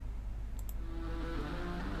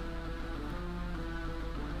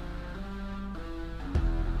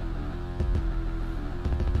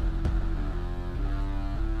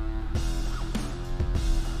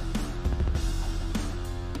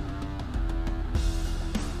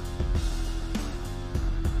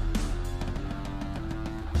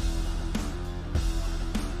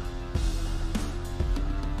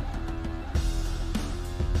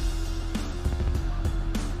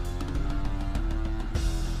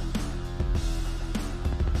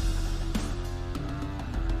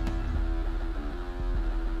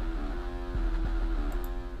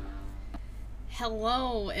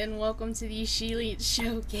Hello and welcome to the Sheelite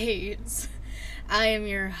Showcase. I am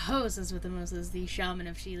your hostess with the mostest, the shaman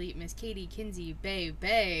of Sheelite, Miss Katie Kinsey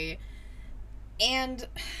Bay. And,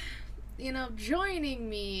 joining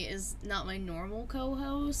me is not my normal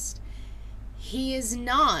co-host. He is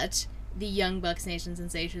not the Young Bucks Nation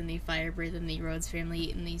sensation, the fire-breathing, the Rhodes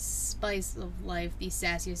family, and the spice of life, the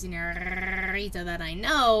sassy senorita that I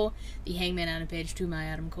know, the Hangman Adam Page to my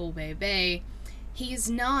Adam Cole Bay. He is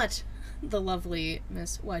not the lovely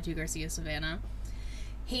Miss Y2 Garcia Savannah.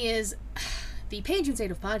 He is the patron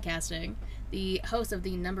saint of podcasting, the host of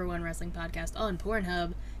the #1 wrestling podcast on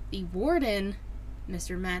Pornhub, the warden,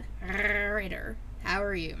 Mr. Matt Rader. How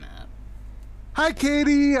are you, Matt? Hi,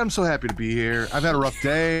 Katie. I'm so happy to be here. I've had a rough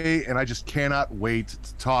day, and I just cannot wait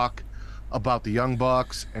to talk about the Young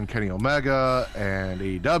Bucks and Kenny Omega and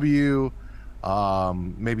AEW,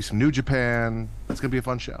 maybe some New Japan. It's going to be a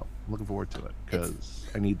fun show. I'm looking forward to it because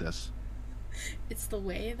I need this. It's the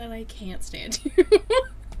way that I can't stand you.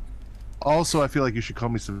 Also, I feel like you should call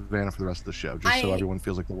me Savannah for the rest of the show, just so everyone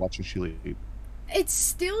feels like they're watching Sheelite. It's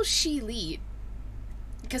still Sheelite,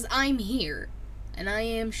 because I'm here, and I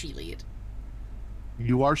am Sheelite.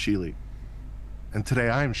 You are Sheelite, and today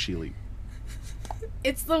I am Sheelite.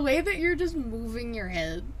 It's the way that you're just moving your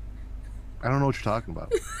head. I don't know what you're talking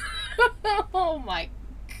about. Oh my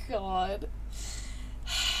god.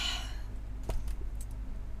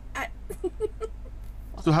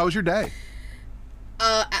 So how was your day?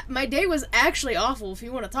 My day was actually awful, if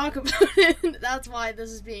you want to talk about it. That's why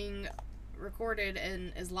this is being recorded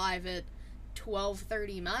and is live at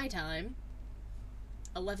 12:30 my time.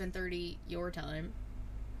 11:30 your time.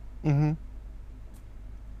 Mm-hmm.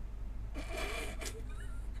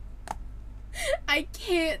 I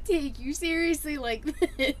can't take you seriously like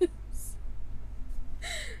this.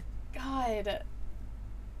 God.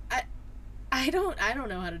 I don't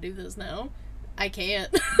know how to do this now. I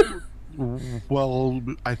can't. Well,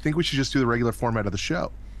 I think we should just do the regular format of the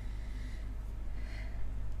show.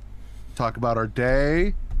 Talk about our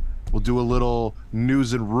day. We'll do a little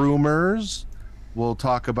news and rumors. We'll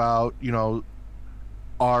talk about,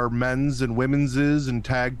 our men's and women's and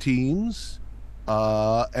tag teams.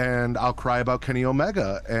 And I'll cry about Kenny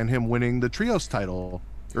Omega and him winning the trios title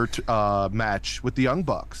or match with the Young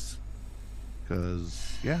Bucks.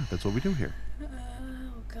 Because, yeah, that's what we do here.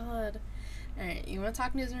 Oh, God. Alright, you want to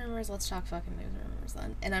talk news and rumors? Let's talk fucking news and rumors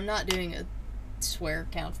then. And I'm not doing a swear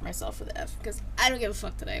count for myself for the F, because I don't give a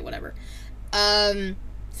fuck today, whatever.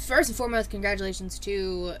 First and foremost, congratulations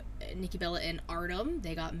to Nikki Bella and Artem.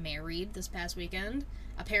 They got married this past weekend.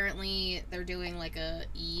 Apparently, they're doing like a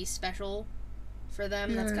E special for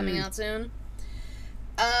them that's coming out soon.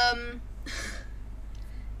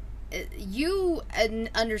 You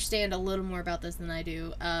understand a little more about this than I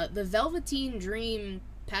do. The Velveteen Dream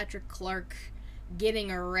Patrick Clark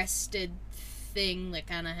getting arrested thing that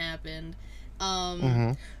kind of happened.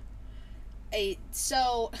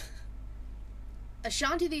 So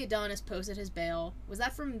Ashanti the Adonis posted his bail. Was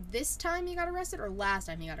that from this time he got arrested or last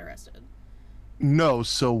time he got arrested? No,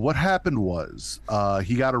 so what happened was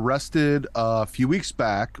he got arrested a few weeks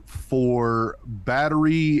back for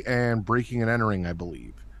battery and breaking and entering, I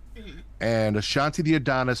believe. Mm-hmm. And Ashanti the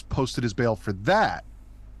Adonis posted his bail for that.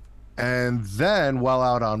 And then while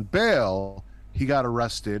out on bail, he got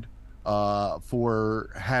arrested for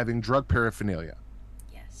having drug paraphernalia.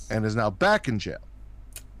 Yes. And is now back in jail.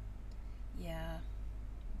 Yeah.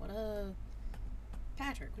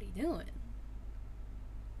 Patrick, what are you doing?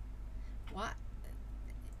 What?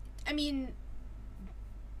 I mean,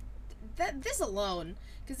 this alone,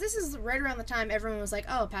 because this is right around the time everyone was like,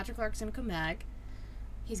 oh, Patrick Clark's gonna come back.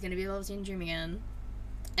 He's gonna be Velveteen Dream again.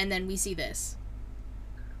 And then we see this.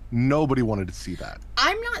 Nobody wanted to see that.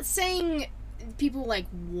 I'm not saying people,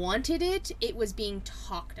 wanted it. It was being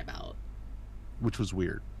talked about. Which was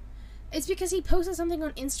weird. It's because he posted something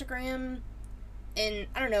on Instagram, and,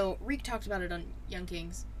 I don't know, Reek talked about it on Young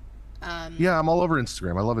Kings. Yeah, I'm all over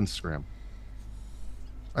Instagram. I love Instagram.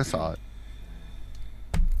 I saw it.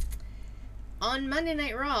 On Monday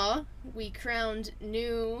Night Raw, we crowned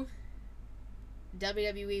new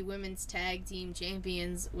WWE Women's Tag Team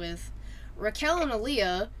Champions with Raquel and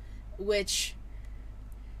Aaliyah, which,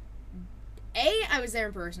 I was there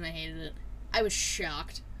in person, I hated it. I was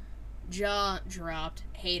shocked. Jaw dropped.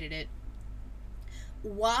 Hated it.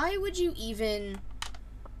 Why would you even,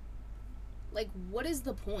 what is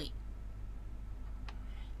the point?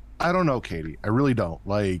 I don't know, Katie. I really don't.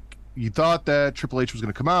 You thought that Triple H was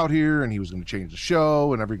going to come out here and he was going to change the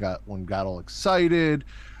show and everyone got all excited.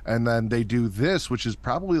 And then they do this, which is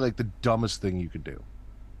probably the dumbest thing you could do.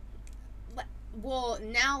 Well,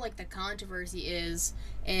 now, the controversy is,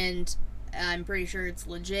 and I'm pretty sure it's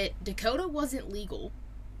legit. Dakota wasn't legal.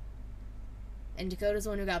 And Dakota's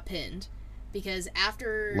the one who got pinned. Because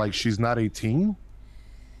after... Like, she's not 18?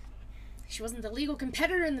 She wasn't the legal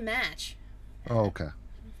competitor in the match. Oh, okay.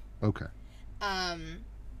 Okay.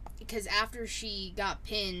 Because after she got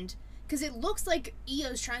pinned... Because it looks like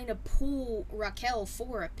Io's trying to pull Raquel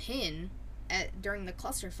for a pin during the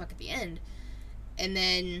clusterfuck at the end. And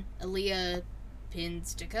then Aaliyah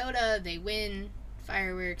pins Dakota. They win.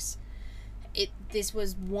 Fireworks. This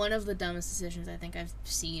was one of the dumbest decisions I think I've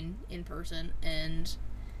seen in person. And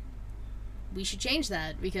we should change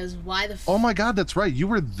that. Because why the Oh my god, that's right. You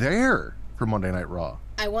were there for Monday Night Raw.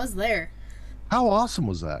 I was there. How awesome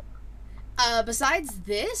was that? Besides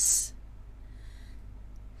this...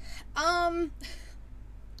 I'm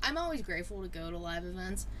always grateful to go to live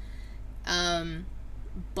events.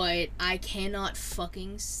 But I cannot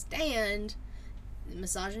fucking stand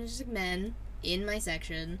misogynistic men in my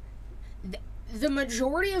section. The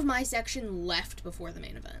majority of my section left before the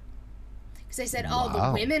main event. Because they said, oh,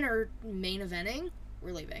 the women are main eventing,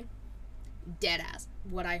 we're leaving. Dead ass.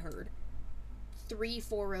 What I heard.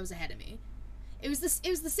 3-4 rows ahead of me. It was the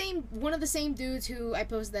same, one of the same dudes who I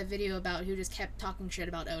posted that video about who just kept talking shit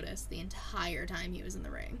about Otis the entire time he was in the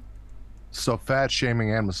ring. So fat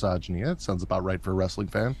shaming and misogyny. That sounds about right for a wrestling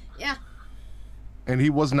fan. Yeah. And he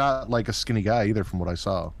was not like a skinny guy either from what I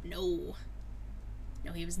saw. No,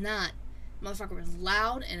 he was not. Motherfucker was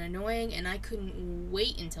loud and annoying, and I couldn't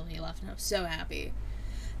wait until he left, and I was so happy.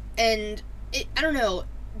 And I don't know,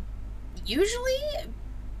 usually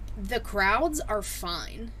the crowds are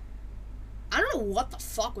fine. I don't know what the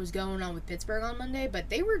fuck was going on with Pittsburgh on Monday, but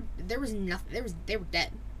they were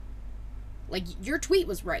dead. Like, your tweet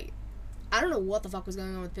was right. I don't know what the fuck was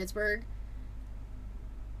going on with Pittsburgh.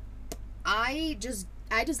 I just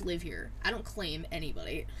live here. I don't claim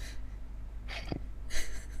anybody.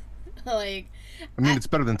 Like, I mean, it's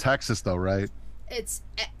better than Texas, though, right? It's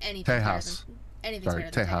anything. Tejas. Anything's better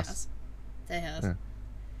than Tejas. Tejas.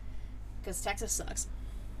 Because Texas sucks.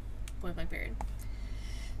 Point blank period.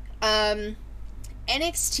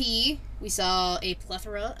 NXT, we saw a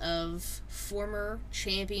plethora of former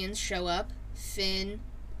champions show up. Finn,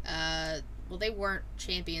 well, they weren't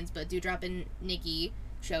champions, but Doudrop and Nikki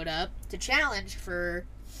showed up to challenge for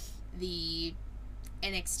the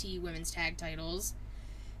NXT women's tag titles.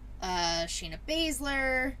 Shayna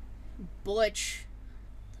Baszler, Butch,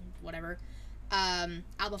 whatever,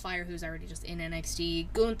 Alba Fire, who's already just in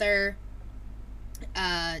NXT, Gunther,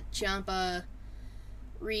 Ciampa,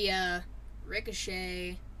 Rhea,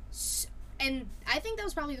 Ricochet, and I think that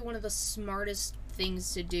was probably one of the smartest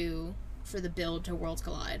things to do for the build to Worlds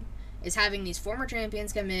Collide, is having these former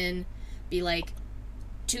champions come in, be like,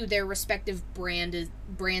 to their respective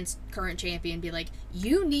brand's current champion, be like,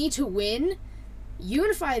 you need to win,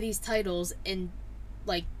 unify these titles, and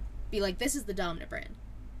like be like, this is the dominant brand.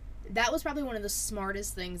 That was probably one of the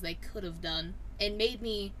smartest things they could have done, and made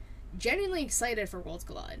me genuinely excited for Worlds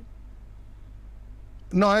Collide.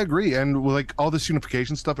 No, I agree. And with like all this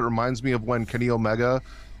unification stuff, it reminds me of when Kenny Omega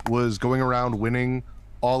was going around winning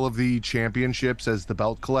all of the championships as the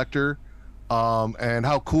belt collector. And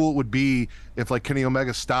how cool it would be if like Kenny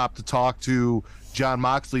Omega stopped to talk to Jon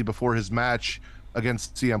Moxley before his match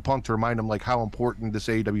against CM Punk to remind him like how important this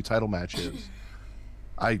AEW title match is.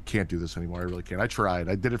 I can't do this anymore. I really can't. I tried.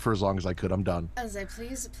 I did it for as long as I could. I'm done. I was like,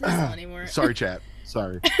 please don't anymore. Sorry, chat.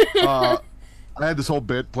 Sorry. I had this whole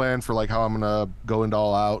bit planned for like how I'm gonna go into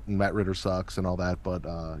All Out and Matt Ritter sucks and all that, but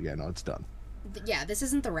yeah, no, it's done. Yeah, this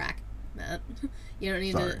isn't the Rack, Matt. You don't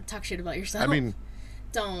need to talk shit about yourself. I mean,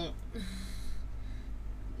 don't.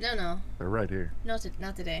 No. They're right here. Not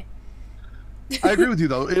today. I agree with you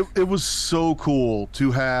though. It was so cool to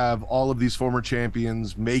have all of these former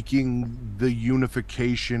champions making the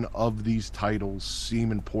unification of these titles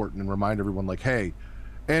seem important and remind everyone like, hey,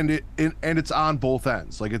 and it's on both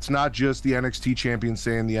ends. Like, it's not just the NXT champion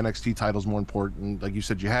saying the NXT title's more important. Like you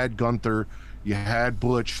said, you had Gunther, you had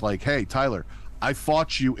Butch. Like, hey, Tyler, I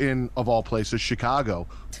fought you in, of all places, Chicago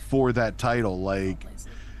for that title. Like,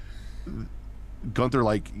 Gunther,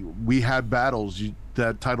 like, we had battles.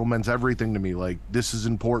 That title meant everything to me. Like, this is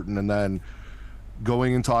important. And then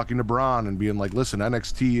going and talking to Braun and being like, listen,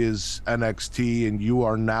 NXT is NXT, and you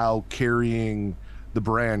are now carrying the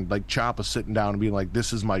brand. Like, Ciampa sitting down and being like,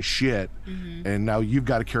 this is my shit. Mm-hmm. And now you've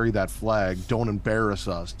got to carry that flag. Don't embarrass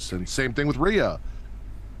us. And same thing with Rhea.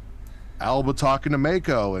 Alba talking to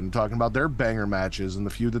Mako and talking about their banger matches and the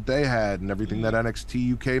feud that they had and everything that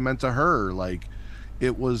NXT UK meant to her. Like,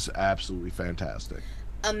 it was absolutely fantastic.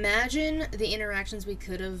 Imagine the interactions we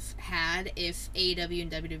could have had if AEW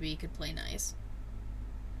and WWE could play nice.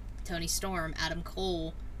 Tony Storm, Adam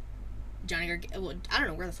Cole, Well, I don't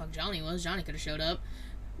know where the fuck Johnny was. Johnny could have showed up,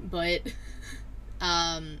 but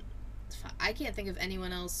I can't think of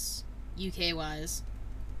anyone else UK wise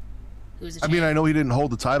who was a champ. I mean, I know he didn't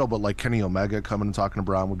hold the title, but like Kenny Omega coming and talking to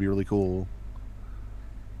Braun would be really cool.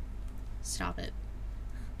 Stop it.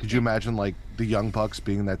 Could you imagine like the Young Bucks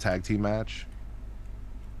being in that tag team match?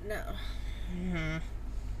 No.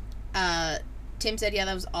 Tim said, yeah,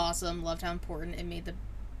 that was awesome. Loved how important it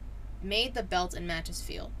made the belts and matches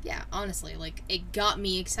feel. Yeah, honestly, like, it got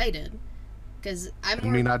me excited. Because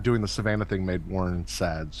me not doing the Savannah thing made Warren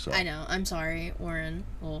sad, so. I know. I'm sorry, Warren.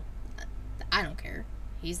 Well, I don't care.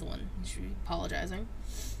 He's the one who should be apologizing.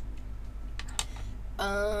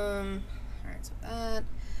 Alright, so that.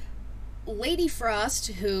 Lady Frost,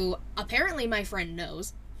 who apparently my friend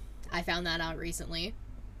knows. I found that out recently.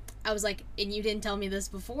 I was like, and you didn't tell me this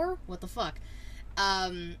before? What the fuck?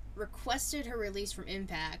 Requested her release from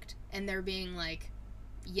Impact, and they're being like,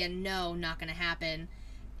 yeah, no, not gonna happen.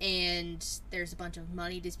 And there's a bunch of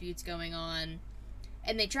money disputes going on.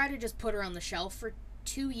 And they try to just put her on the shelf for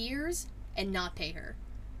 2 years and not pay her.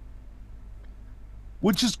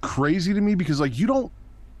 Which is crazy to me because, like, you don't,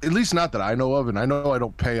 at least not that I know of, and I know I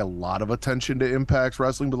don't pay a lot of attention to Impact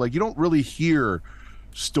Wrestling, but, like, you don't really hear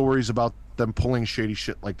stories about them pulling shady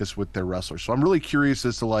shit like this with their wrestlers. So I'm really curious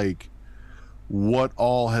as to, like, what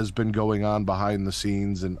all has been going on behind the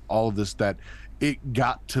scenes and all of this, that it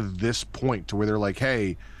got to this point to where they're like,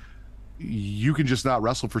 hey, you can just not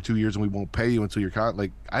wrestle for 2 years and we won't pay you until you're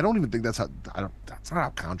like, I don't even think that's not how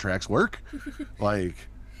contracts work. Like,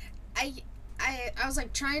 I was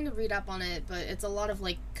like trying to read up on it, but it's a lot of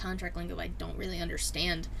like contract lingo I don't really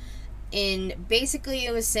understand. And basically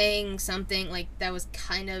it was saying something like that was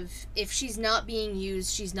kind of, if she's not being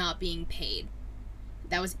used, she's not being paid.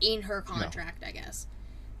 That was in her contract, no. I guess.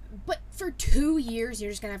 But for 2 years,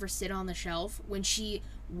 you're just gonna have her sit on the shelf when she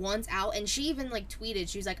wants out. And she even, like, tweeted,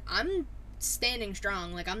 she was like, I'm standing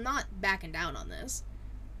strong. Like, I'm not backing down on this.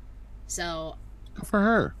 So. Good for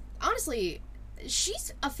her. Honestly,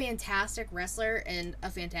 she's a fantastic wrestler and a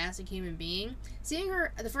fantastic human being. Seeing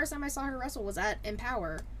her, the first time I saw her wrestle was at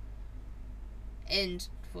Empower. And,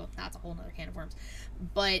 well, that's a whole nother can of worms.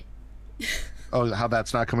 But. Oh, how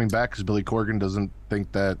that's not coming back because Billy Corgan doesn't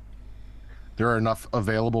think that there are enough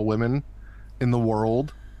available women in the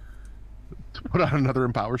world to put on another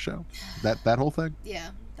Empower show. That whole thing. Yeah,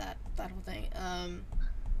 that whole thing.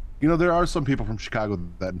 You know, there are some people from Chicago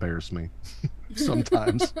that embarrass me.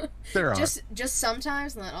 Sometimes there are. Just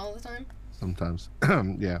sometimes, not all the time. Sometimes,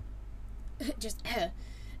 yeah. Just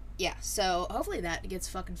yeah. So hopefully that gets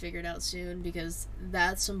fucking figured out soon because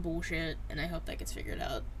that's some bullshit, and I hope that gets figured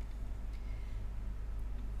out.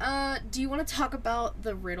 Do you want to talk about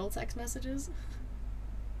the Riddle text messages?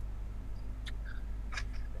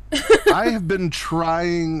 I have been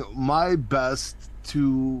trying my best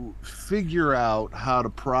to figure out how to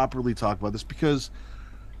properly talk about this because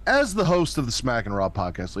as the host of the Smack and Raw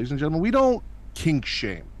podcast, ladies and gentlemen, we don't kink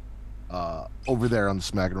shame over there on the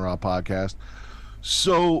Smack and Raw podcast.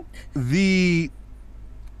 So the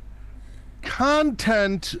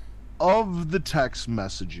content of the text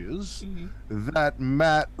messages that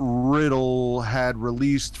Matt Riddle had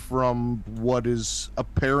released from what is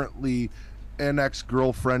apparently an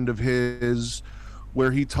ex-girlfriend of his, where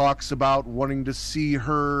he talks about wanting to see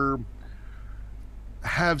her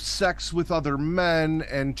have sex with other men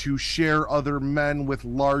and to share other men with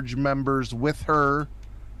large members with her.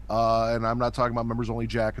 And I'm not talking about members only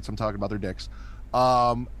jackets, I'm talking about their dicks.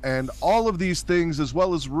 And all of these things, as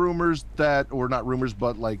well as rumors that, or not rumors,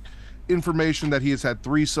 but like information that he has had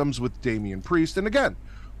threesomes with Damian Priest. And again,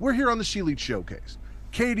 we're here on the She Elite Showcase.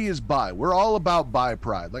 Katie is bi. We're all about bi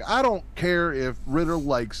pride. Like, I don't care if Riddle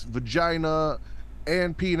likes vagina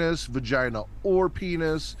and penis, vagina or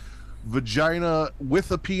penis, vagina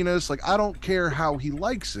with a penis. Like, I don't care how he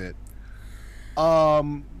likes it.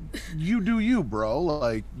 You do you, bro.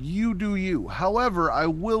 Like, you do you. However, I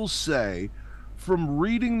will say, from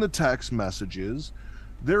reading the text messages,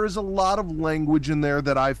 there is a lot of language in there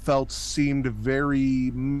that I felt seemed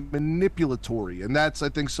very manipulatory. And that's, I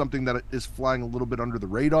think, something that is flying a little bit under the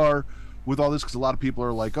radar with all this, because a lot of people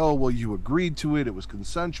are like, oh, well, you agreed to it. It was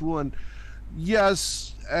consensual. And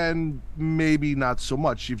yes, and maybe not so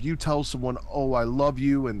much. If you tell someone, oh, I love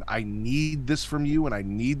you and I need this from you and I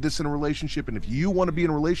need this in a relationship, and if you want to be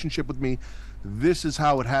in a relationship with me, this is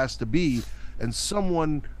how it has to be, and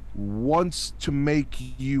someone wants to make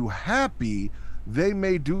you happy, they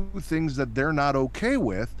may do things that they're not okay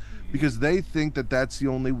with because they think that that's the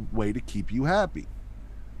only way to keep you happy.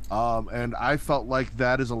 And I felt like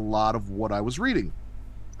that is a lot of what I was reading.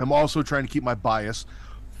 I'm also trying to keep my bias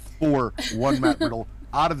for one Matt Riddle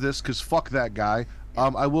out of this because fuck that guy.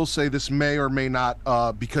 I will say this may or may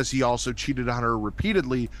not, because he also cheated on her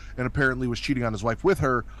repeatedly and apparently was cheating on his wife with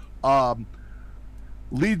her,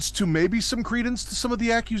 leads to maybe some credence to some of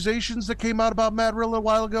the accusations that came out about Matt Riddle a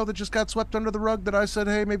while ago that just got swept under the rug, that I said,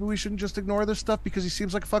 hey, maybe we shouldn't just ignore this stuff because he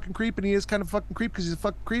seems like a fucking creep, and he is kind of a fucking creep because he's a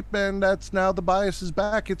fucking creep, and that's now the bias is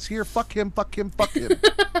back. It's here. Fuck him, fuck him, fuck him.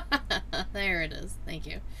 There it is. Thank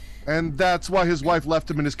you. And that's why his wife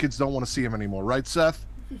left him and his kids don't want to see him anymore. Right, Seth?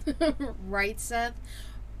 Right, Seth?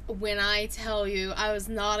 When I tell you I was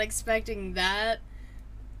not expecting that,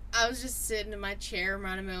 I was just sitting in my chair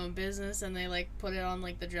minding my own business, and they, like, put it on,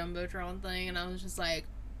 like, the Jumbotron thing, and I was just like,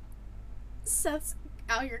 Seth's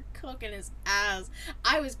out here cooking his ass.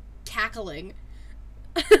 I was cackling.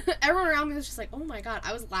 Everyone around me was just like, oh my god,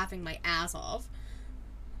 I was laughing my ass off.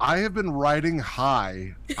 I have been riding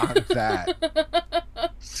high on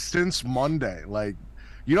that since Monday. Like,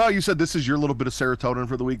 you know how you said this is your little bit of serotonin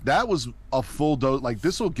for the week? That was a full dose. Like,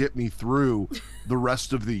 this will get me through the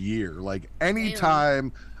rest of the year. Like,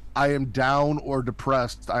 anytime I am down or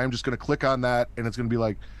depressed, I am just going to click on that, and it's going to be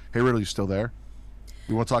like, hey, Riddle, you still there?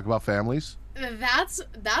 We want to talk about families? That's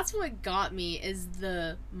what got me, is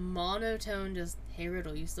the monotone just, hey,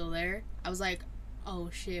 Riddle, you still there? I was like, oh,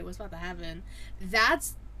 shit, what's about to happen?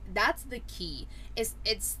 That's the key.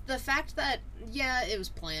 It's the fact that, yeah, it was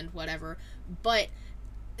planned, whatever, but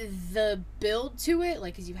the build to it,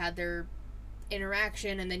 like, because you had their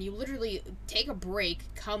interaction, and then you literally take a break,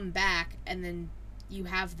 come back, and then you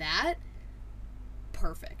have that,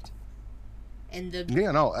 perfect. And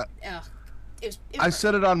the I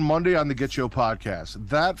said it on Monday on the Get Yo podcast.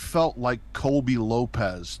 That felt like Colby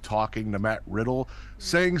Lopez talking to Matt Riddle,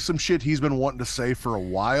 saying some shit he's been wanting to say for a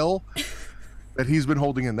while that he's been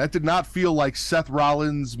holding in. That did not feel like Seth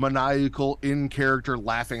Rollins maniacal in character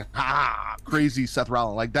laughing, ha, crazy Seth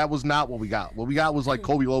Rollins. Like, that was not what we got. What we got was like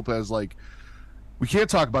Colby Lopez, like, we can't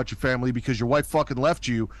talk about your family because your wife fucking left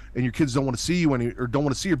you and your kids don't want to see you or don't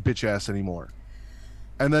want to see your bitch ass anymore.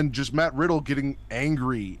 And then just Matt Riddle getting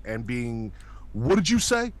angry and being, what did you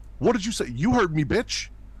say? What did you say? You heard me, bitch.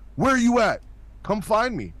 Where are you at? Come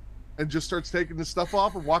find me. And just starts taking this stuff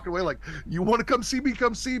off and walking away like, you want to come see me?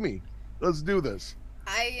 Come see me. Let's do this.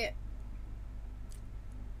 I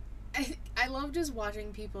love just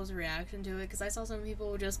watching people's reaction to it, because I saw some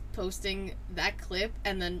people just posting that clip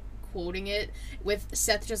and then quoting it with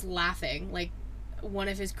Seth just laughing, like one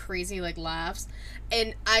of his crazy like laughs,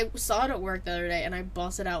 and I saw it at work the other day and I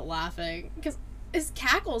busted out laughing because his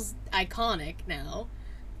cackle's iconic now.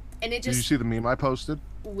 And it just... Did you see the meme I posted?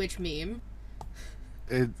 Which meme?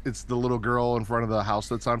 It's the little girl in front of the house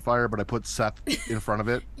that's on fire, but I put Seth in front of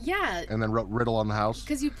it. Yeah. And then wrote Riddle on the house.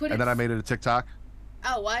 Because you put it... And then I made it a TikTok.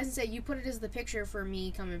 Oh, well, I was going to say, you put it as the picture for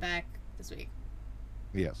me coming back this week.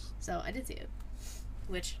 Yes. So I did see it.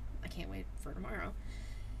 Which I can't wait for tomorrow.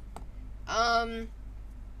 Alright,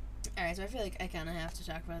 so I feel like I kind of have to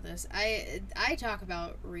talk about this. I talk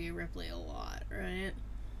about Rhea Ripley a lot, right?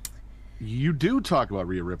 You do talk about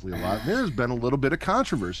Rhea Ripley a lot. There's been a little bit of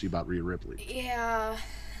controversy about Rhea Ripley. Yeah.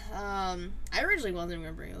 I originally wasn't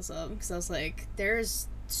going to bring this up because I was like, there's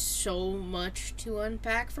so much to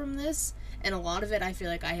unpack from this, and a lot of it I feel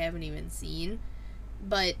like I haven't even seen,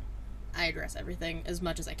 but I address everything as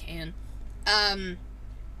much as I can.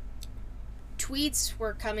 Tweets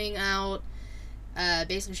were coming out,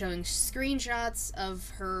 basically showing screenshots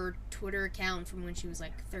of her Twitter account from when she was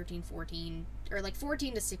like 13, 14, or like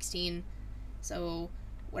 14 to 16, so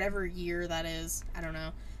whatever year that is, I don't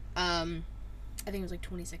know. I think it was like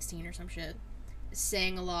 2016 or some shit,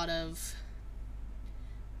 saying a lot of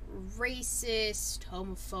racist,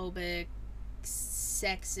 homophobic,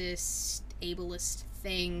 sexist, ableist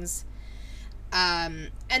things.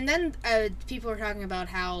 And then people were talking about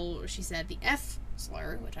how she said the F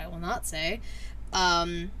slur, which I will not say,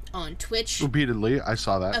 on Twitch repeatedly. I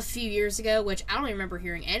saw that a few years ago, which I don't even remember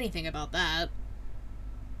hearing anything about that.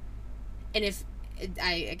 And if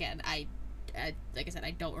I like I said,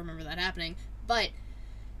 I don't remember that happening, but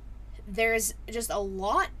there's just a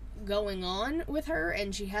lot going on with her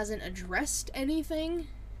and she hasn't addressed anything.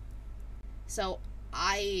 So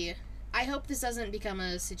I hope this doesn't become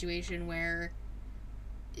a situation where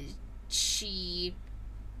she,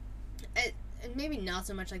 maybe not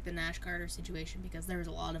so much like the Nash Carter situation, because there was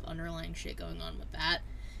a lot of underlying shit going on with that,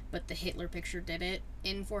 but the Hitler picture did it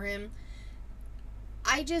in for him.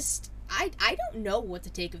 I don't know what to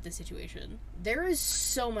take of the situation. There is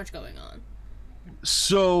so much going on.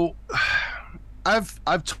 So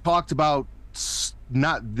I've talked about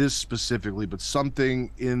not this specifically, but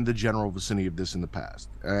something in the general vicinity of this in the past.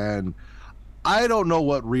 And I don't know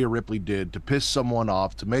what Rhea Ripley did to piss someone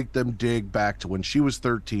off, to make them dig back to when she was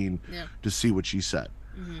 13 Yeah. to see what she said.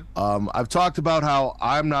 Mm-hmm. I've talked about how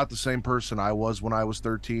I'm not the same person I was when I was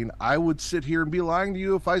 13. I would sit here and be lying to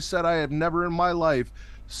you if I said I have never in my life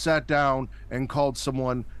sat down and called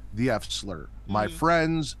someone the F slur. My Mm-hmm.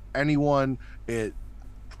 friends, anyone, it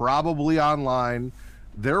probably online.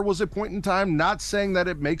 There was a point in time, not saying that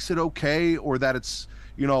it makes it okay or that it's,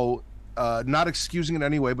 not excusing it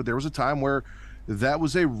anyway, but there was a time where that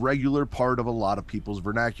was a regular part of a lot of people's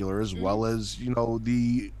vernacular, as Mm-hmm. well as,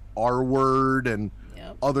 the R word and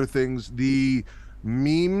Yep. other things. The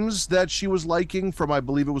memes that she was liking from, I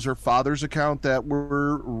believe it was her father's account, that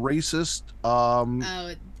were racist. Oh,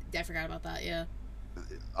 I forgot about that. Yeah.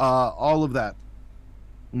 All of that.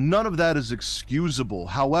 None of that is excusable.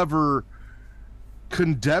 However,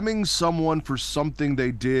 condemning someone for something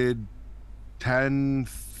they did 10,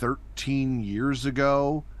 13 years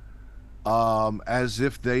ago, as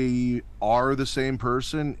if they are the same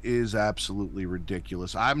person, is absolutely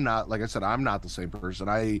ridiculous. I'm not, like I said, I'm not the same person.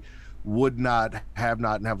 I would not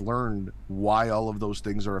and have learned why all of those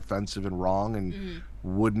things are offensive and wrong, and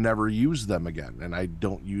Mm-hmm. would never use them again. And I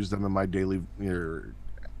don't use them in my daily,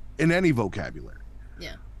 in any vocabulary.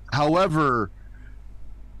 Yeah. However,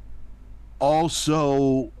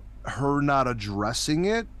 also her not addressing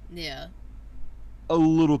it, Yeah. a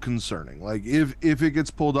little concerning. Like if it gets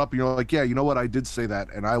pulled up and you're like, yeah, you know what, I did say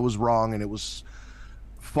that and I was wrong and it was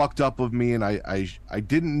fucked up of me and I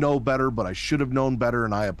didn't know better, but I should have known better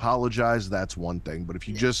and I apologize, that's one thing. But if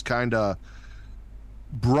you just kind of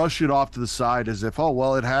brush it off to the side as if, oh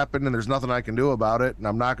well, it happened and there's nothing I can do about it and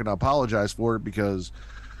I'm not going to apologize for it because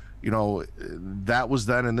that was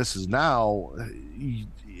then and this is now,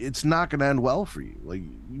 it's not going to end well for you. Like,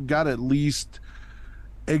 you got to at least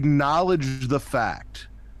acknowledge the fact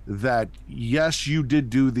that yes, you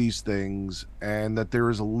did do these things and that there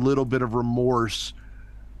is a little bit of remorse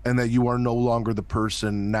and that you are no longer the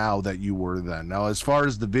person now that you were then. Now, as far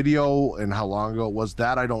as the video and how long ago it was,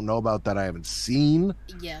 that I don't know about, that I haven't seen.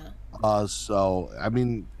 Yeah. So I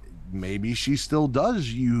mean, maybe she still does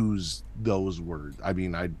use those words. I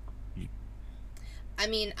mean, I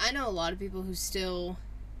know a lot of people who still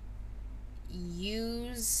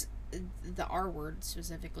use the R word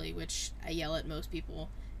specifically, which I yell at most people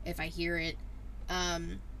if I hear it.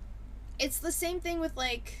 It's the same thing with,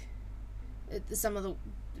 like, some of the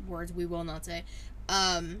words we will not say.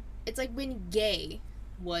 It's like when gay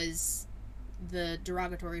was the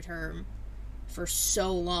derogatory term for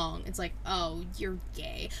so long. It's like, oh, you're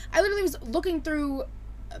gay. I literally was looking through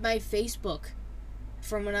my Facebook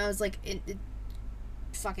from when I was like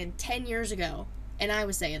fucking 10 years ago, and I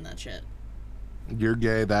was saying that shit. You're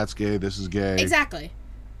gay, that's gay, this is gay. Exactly.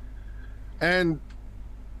 And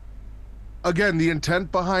again, the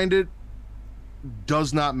intent behind it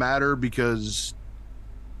does not matter because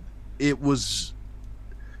it's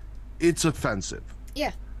offensive.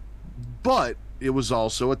 Yeah. But it was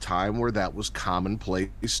also a time where that was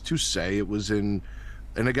commonplace to say. It was in,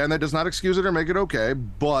 and again, that does not excuse it or make it okay,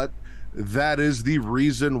 but that is the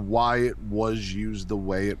reason why it was used the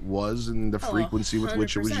way it was and the frequency with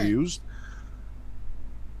which it was 100%. used.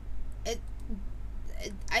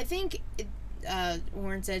 I think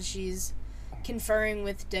Warren said she's conferring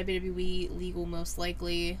with WWE legal, most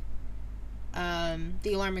likely.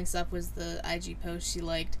 The alarming stuff was the IG post she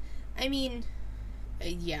liked. I mean,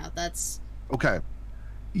 yeah, that's... Okay.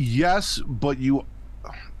 Yes, but you,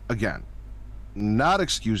 again, not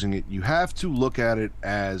excusing it. You have to look at it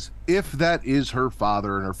as, if that is her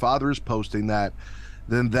father and her father is posting that,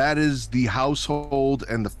 then that is the household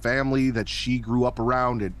and the family that she grew up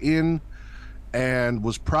around and in, and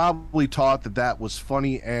was probably taught that that was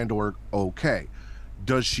funny and or okay.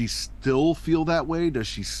 Does she still feel that way? Does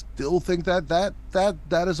she still think that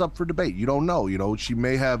is up for debate? You don't know. She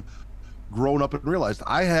may have grown up and realized.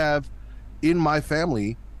 I have in my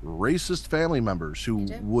family racist family members who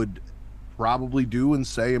would probably do and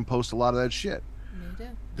say and post a lot of that shit.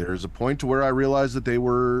 There's a point to where I realized that they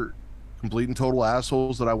were complete and total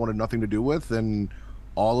assholes that I wanted nothing to do with and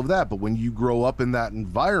all of that. But when you grow up in that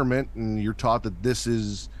environment and you're taught that this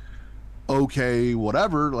is okay,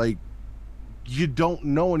 whatever, like, you don't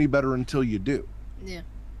know any better until you do.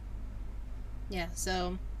 Yeah,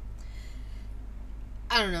 so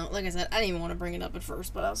I don't know. Like I said, I didn't even want to bring it up at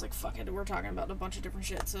first, but I was like, fuck it, we're talking about a bunch of different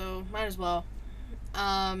shit, so might as well.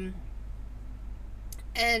 And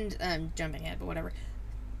I'm jumping ahead, but whatever.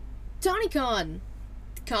 Tony Khan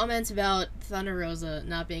comments about Thunder Rosa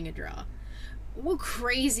not being a draw. Well,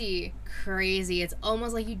 crazy. It's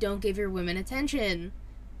almost like you don't give your women attention.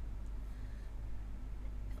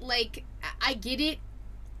 Like, I get it.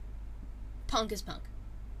 Punk is Punk.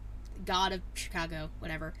 God of Chicago,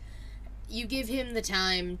 whatever. You give him the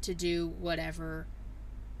time to do whatever,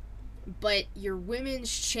 but your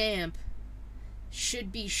women's champ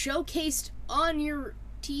should be showcased on your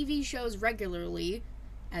TV shows regularly,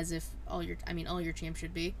 as if all your champs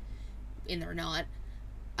should be, and they're not.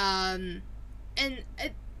 And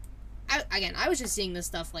I was just seeing this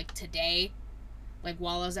stuff like today, like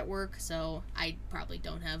while I was at work, so I probably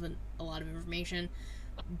don't have a lot of information,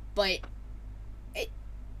 but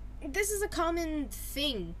this is a common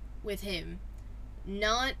thing with him,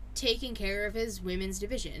 not taking care of his women's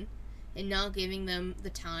division and not giving them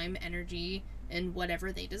the time, energy, and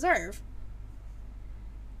whatever they deserve.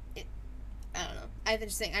 I don't know. I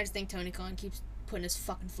just think Tony Khan keeps putting his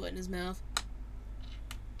fucking foot in his mouth.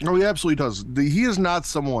 Oh, he absolutely does. He is not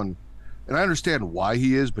someone, and I understand why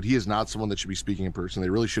he is, but he is not someone that should be speaking in person. They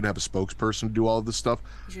really should have a spokesperson to do all of this stuff.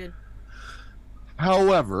 He should.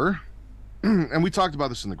 However, and we talked about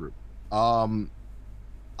this in the group,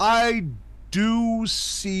 I do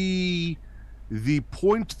see the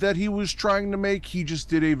point that he was trying to make. He just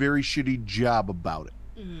did a very shitty job about it.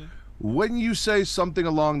 Mm-hmm. When you say something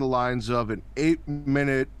along the lines of an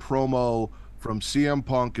 8-minute promo from CM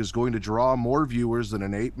Punk is going to draw more viewers than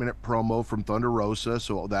an 8-minute promo from Thunder Rosa,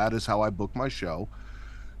 so that is how I book my show,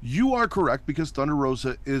 you are correct, because Thunder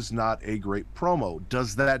Rosa is not a great promo.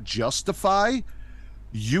 Does that justify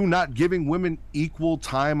you not giving women equal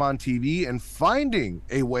time on TV and finding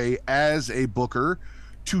a way as a booker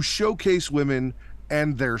to showcase women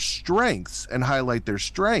and their strengths and highlight their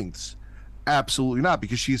strengths? Absolutely not,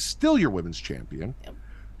 because she's still your women's champion. Yep.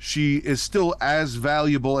 She is still as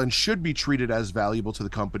valuable and should be treated as valuable to the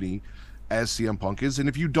company as CM Punk is. And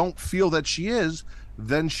if you don't feel that she is,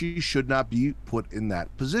 then she should not be put in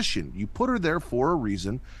that position. You put her there for a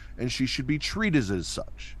reason, and she should be treated as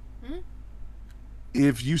such. Mm-hmm.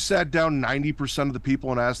 If you sat down 90% of the people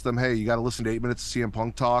and asked them, hey, you got to listen to 8 minutes of CM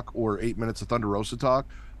Punk talk or 8 minutes of Thunder Rosa talk,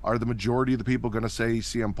 are the majority of the people going to say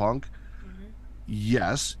CM Punk?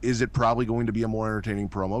 Yes. Is it probably going to be a more entertaining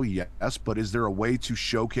promo? Yes. But is there a way to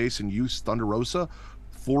showcase and use Thunder Rosa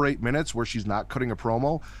for 8 minutes where she's not cutting a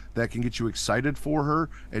promo that can get you excited for her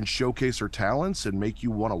and showcase her talents and make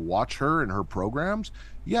you want to watch her and her programs?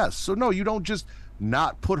 Yes. So no, you don't just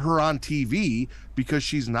not put her on TV because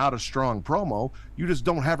she's not a strong promo. You just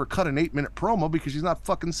don't have her cut an 8-minute promo because she's not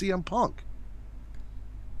fucking CM Punk.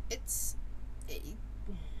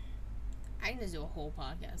 I need to do a whole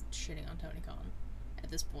podcast shitting on Tony Khan at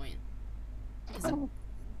this point.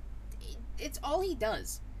 It's all he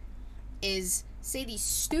does is say these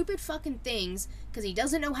stupid fucking things because he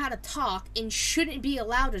doesn't know how to talk and shouldn't be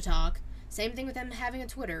allowed to talk. Same thing with him having a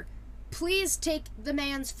Twitter. Please take the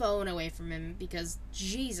man's phone away from him, because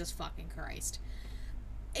Jesus fucking Christ.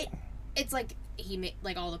 It's like he made,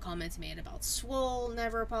 like, all the comments he made about Swole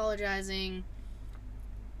never apologizing.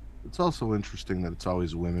 It's also interesting that it's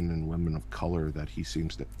always women and women of color that he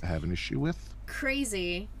seems to have an issue with.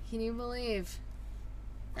 Crazy. Can you believe?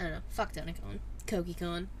 I don't know. Fuck Tony Khan. Koki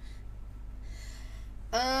Khan.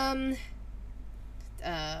 Oh my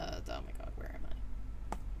god, where am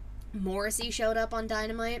I? Morrissey showed up on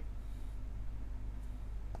Dynamite.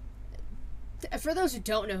 For those who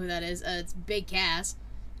don't know who that is, it's Big Cass,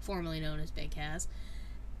 formerly known as Big Cass.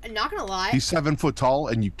 I'm not gonna lie. He's 7 foot tall,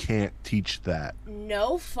 and you can't teach that.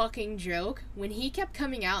 No fucking joke. When he kept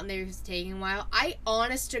coming out and they was taking a while, I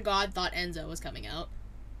honest to God thought Enzo was coming out.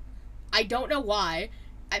 I don't know why.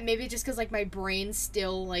 Maybe just because, like, my brain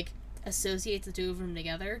still, like, associates the two of them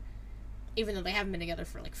together. Even though they haven't been together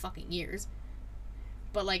for, like, fucking years.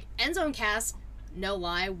 But, like, Enzo and Cass, no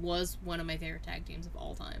lie, was one of my favorite tag teams of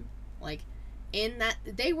all time. Like, in that,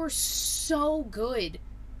 they were so good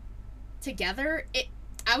together.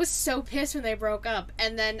 I was so pissed when they broke up,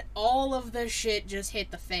 and then all of the shit just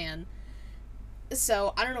hit the fan.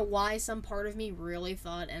 So, I don't know why some part of me really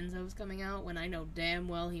thought Enzo was coming out when I know damn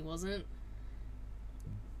well he wasn't.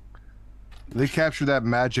 They captured that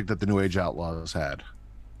magic that the New Age Outlaws had.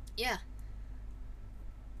 Yeah.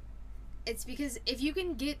 It's because if you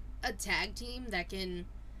can get a tag team that can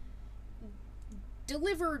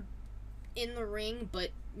deliver in the ring,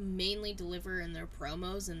 but mainly deliver in their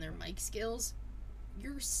promos and their mic skills,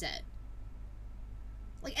 you're set.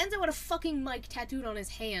 Like, Enzo had a fucking mic tattooed on his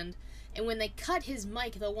hand, and when they cut his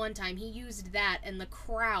mic the one time, he used that, and the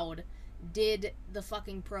crowd did the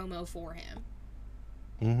fucking promo for him.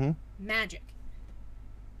 Mm-hmm. Magic.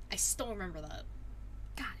 I still remember that.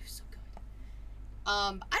 God, it was so good.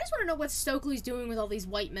 I just want to know what Stokely's doing with all these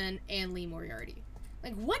white men and Lee Moriarty.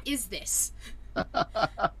 Like, what is this?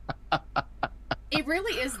 It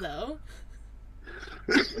really is, though.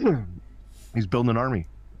 He's building an army.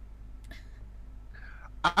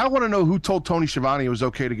 I want to know who told Tony Schiavone it was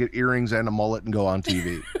okay to get earrings and a mullet and go on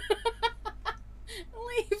TV.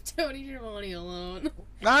 Leave Tony Schiavone alone.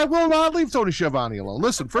 I will not leave Tony Schiavone alone.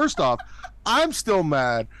 Listen, first off, I'm still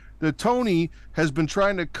mad that Tony has been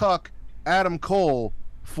trying to cuck Adam Cole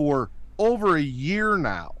for over a year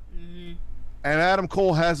now. Mm-hmm. And Adam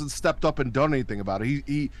Cole hasn't stepped up and done anything about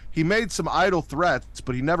it. He made some idle threats,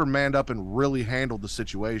 but he never manned up and really handled the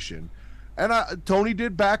situation. And Tony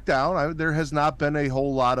did back down. There has not been a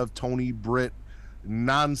whole lot of Tony Britt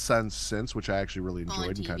nonsense since, which I actually really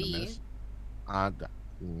enjoyed and kind of missed.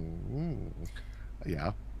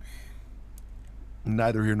 Yeah.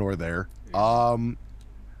 Neither here nor there.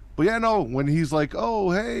 But yeah, no, when he's like,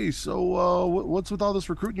 oh, hey, so what's with all this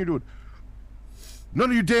recruiting you're doing? None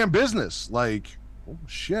of your damn business. Like, oh,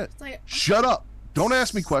 shit. Like, shut up. Don't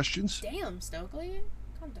ask me questions. Damn, Stokely.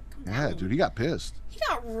 Come down. Yeah, dude, he got pissed. He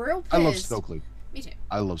got real pissed. I love Stokely. Me too.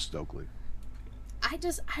 I love Stokely. I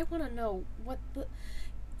want to know what the...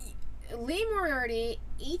 Lee Moriarty,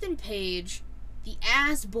 Ethan Page, the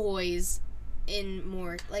Ass Boys, and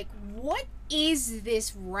more. Like, what is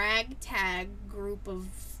this ragtag group of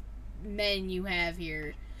men you have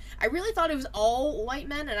here? I really thought it was all white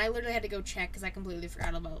men, and I literally had to go check because I completely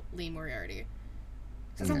forgot about Lee Moriarty.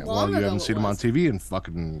 Yeah, well, you haven't seen him on TV in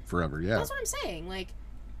fucking forever, yeah. That's what I'm saying. Like,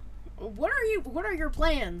 what are your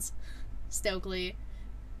plans, Stokely?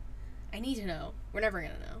 I need to know. We're never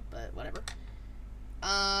gonna know, but whatever.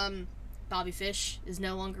 Bobby Fish is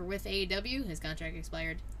no longer with AEW. His contract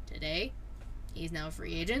expired today. He's now a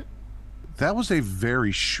free agent. That was a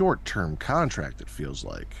very short-term contract, it feels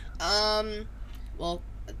like. Well,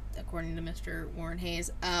 according to Mr. Warren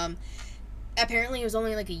Hayes, apparently it was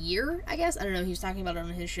only like a year, I guess. I don't know, he was talking about it on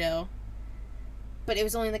his show. But it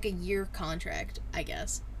was only like a year contract, I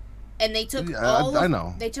guess. And they took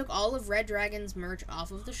they took all of Red Dragon's merch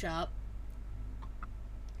off of the shop.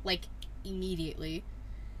 Like, immediately.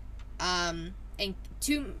 And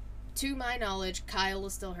to my knowledge, Kyle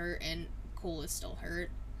is still hurt and Cole is still hurt.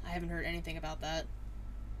 I haven't heard anything about that.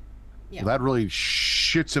 Yeah. Well, that really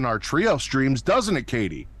shits in our trio streams, doesn't it,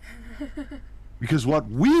 Katie? Because what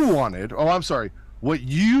we wanted, what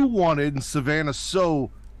you wanted and Savannah so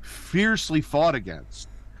fiercely fought against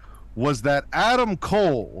was that Adam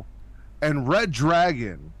Cole and Red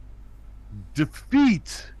Dragon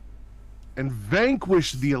defeat and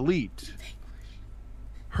vanquish the Elite.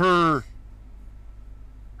 Her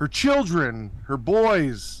children, her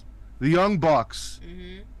boys, the Young Bucks,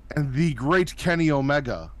 and the great Kenny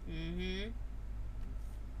Omega.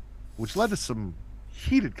 Which led to some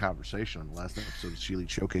heated conversation on the last episode of She Elite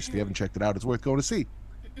Showcase. If you haven't checked it out, it's worth going to see.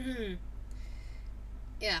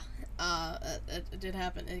 Yeah, it did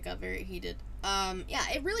happen. It got very heated. Yeah,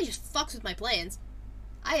 it really just fucks with my plans.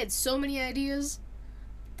 I had so many ideas.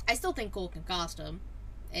 I still think Cole can cost him,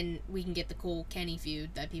 and we can get the Cole Kenny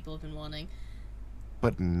feud that people have been wanting.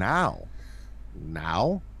 But now,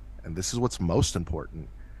 and this is what's most important,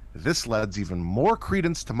 this lends even more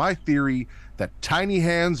credence to my theory that Tiny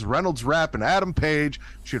Hands, Reynolds Wrap, and Adam Page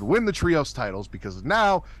should win the Trios titles, because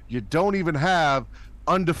now you don't even have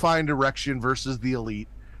Undefined Erection versus the Elite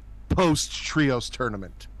post-Trios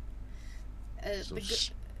tournament.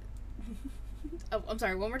 Oh, I'm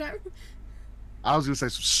sorry, one more time? I was going to say,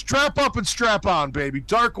 so strap up and strap on, baby.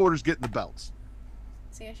 Dark Order's getting the belts.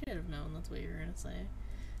 See, I should have known that's what you were going to say.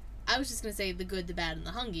 I was just going to say the good, the bad, and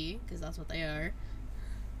the hungy, because that's what they are.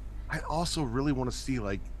 I also really want to see,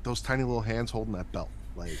 like, those tiny little hands holding that belt.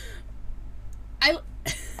 Like, I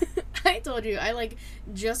told you, I, like,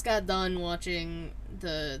 just got done watching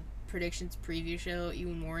the predictions preview show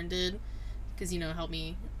Ewan Warren did, because, help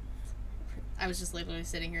me. I was just literally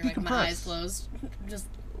sitting here, like, my eyes closed, just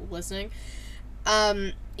listening.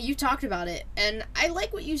 You talked about it, and I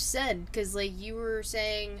like what you said, because, like, you were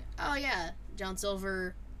saying, oh, yeah, John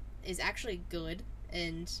Silver is actually good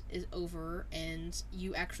and is over, and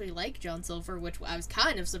you actually like John Silver, which I was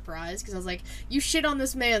kind of surprised, because I was like, you shit on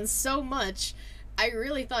this man so much, I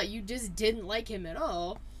really thought you just didn't like him at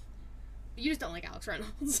all. You just don't like Alex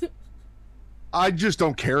Reynolds. I just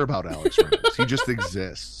don't care about Alex Reynolds. He just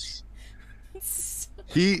exists.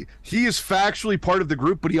 He is factually part of the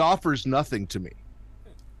group, but he offers nothing to me.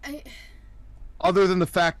 Other than the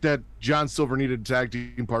fact that John Silver needed a tag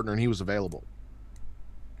team partner and he was available.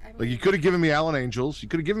 Like, you could have given me Alan Angels. You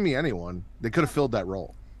could have given me anyone. They could have filled that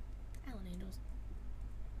role. Alan Angels.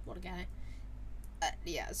 What a guy.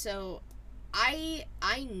 Yeah, so I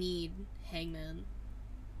need Hangman,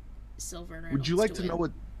 Silver, and Reynolds. Would you like to know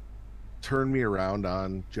what turned me around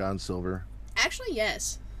on John Silver? Actually,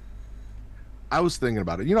 yes. I was thinking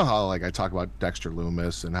about it. You know how, like, I talk about Dexter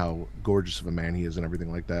Lumis and how gorgeous of a man he is and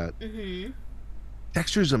everything like that?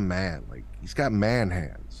 Dexter's a man. Like, he's got man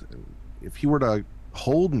hands. And if he were to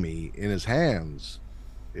hold me in his hands,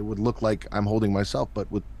 it would look like I'm holding myself. But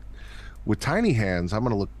with tiny hands, I'm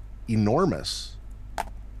gonna look enormous.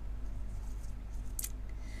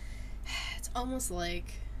 It's almost like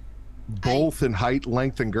Both in height,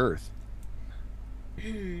 length, and girth.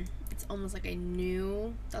 it's almost like I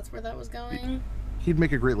knew that's where that was going. He'd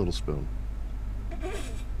make a great little spoon.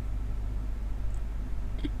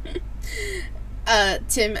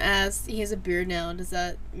 Tim asked, he has a beard now. Does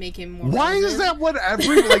that make him more Why relevant? is that what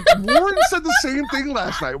Warren said the same thing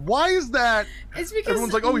last night? Why is that? It's because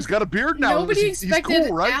Everyone's like, oh, he's got a beard now. nobody He's expected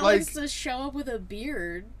cool, right? Alex Like, to show up with a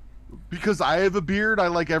beard. because I have a beard, I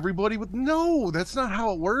like everybody with. No, that's not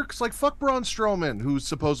how it works. Like, fuck Braun Strowman, who's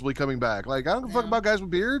supposedly coming back. Like, I don't give a fuck about guys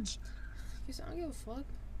with beards. I don't give a fuck.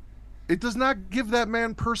 It does not give that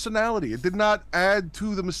man personality. It did not add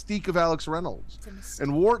to the mystique of Alex Reynolds.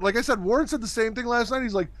 And Warren, like I said, Warren said the same thing last night.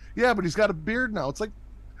 He's like, yeah, but he's got a beard now. It's like,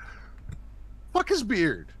 fuck his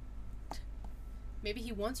beard. Maybe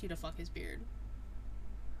he wants you to fuck his beard.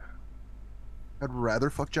 I'd rather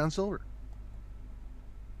fuck John Silver.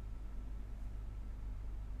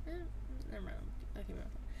 Never mind. Okay,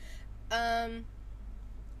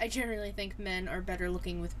 I generally think men are better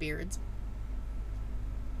looking with beards.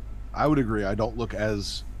 I would agree. I don't look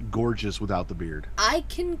as gorgeous without the beard. I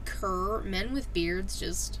concur. Men with beards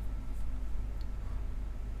just...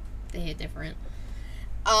 they hit different.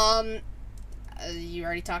 You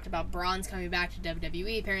already talked about Braun's coming back to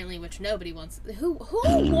WWE, apparently, which nobody wants... Who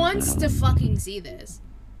wants to fucking see this?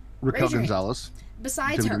 Raquel Gonzalez.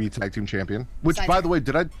 Besides her. WWE Tag Team Champion. Which, Besides by her. the way,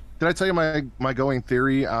 did I tell you my going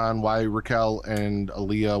theory on why Raquel and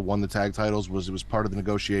Aaliyah won the tag titles? Was it was part of the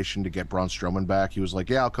negotiation to get Braun Strowman back. He was like,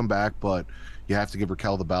 yeah, I'll come back, but you have to give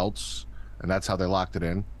Raquel the belts. And that's how they locked it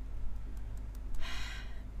in.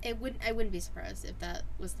 I wouldn't be surprised if that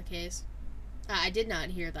was the case. I did not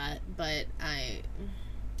hear that, but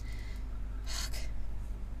fuck.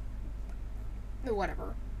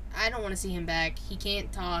 Whatever. I don't want to see him back. He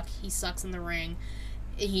can't talk. He sucks in the ring.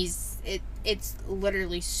 It's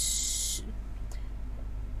literally...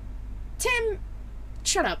 Tim,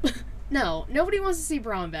 shut up. No, nobody wants to see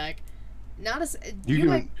Braun back. Not as...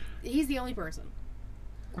 he's the only person.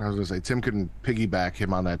 I was going to say, Tim couldn't piggyback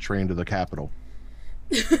him on that train to the Capitol.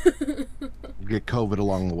 Get COVID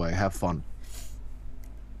along the way. Have fun.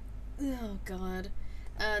 Oh, God.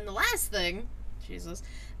 And the last thing... Jesus...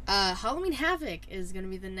 Halloween Havoc is going to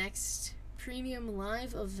be the next premium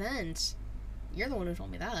live event. You're the one who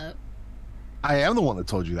told me that. I am the one that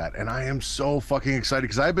told you that, and I am so fucking excited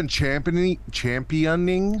because I've been championing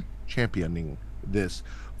this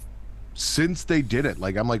since they did it.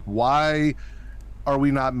 Like, I'm like, why are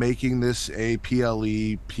we not making this a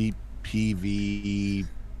PLE, PV,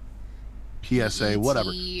 PSA,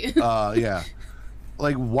 whatever? Yeah.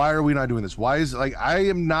 Like, why are we not doing this? Why is like I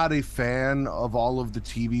am not a fan of all of the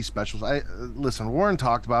TV specials. Listen, Warren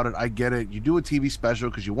talked about it. I get it. You do a TV special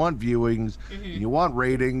because you want viewings, and you want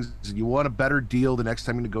ratings, and you want a better deal the next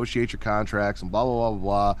time you negotiate your contracts, and blah blah blah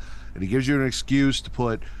blah blah. And he gives you an excuse to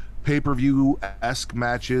put pay-per-view-esque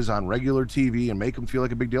matches on regular TV and make them feel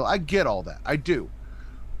like a big deal. I get all that. I do.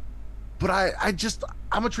 But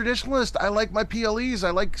I'm a traditionalist. I like my PLEs. I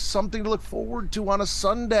like something to look forward to on a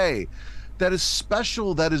Sunday that is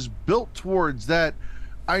special, that is built towards, that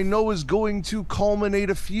I know is going to culminate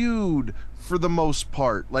a feud for the most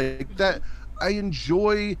part. Like that, I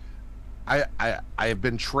enjoy. I have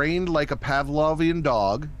been trained like a Pavlovian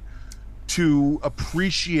dog to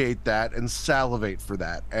appreciate that and salivate for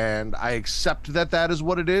that, and I accept that that is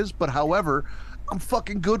what it is. But however, I'm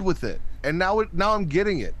fucking good with it, and now I'm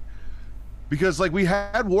getting it because like we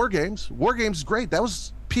had War Games. War Games is great. That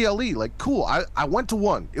was PLE, like cool. I went to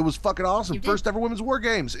one. It was fucking awesome. First ever women's War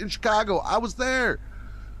Games in Chicago. I was there.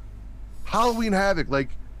 Halloween Havoc,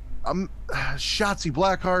 like Shotzi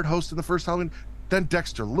Blackheart hosting the first Halloween, then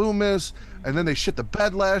Dexter Loomis, and then they shit the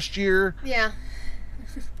bed last year. Yeah.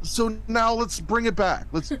 So now let's bring it back.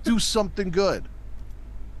 Let's do something good.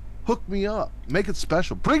 Hook me up. Make it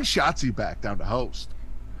special. Bring Shotzi back down to host.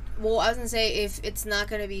 Well, I was gonna say, if it's not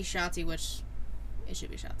gonna be Shotzi, which it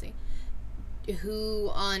should be Shotzi,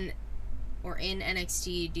 who on or in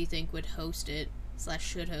NXT do you think would host it /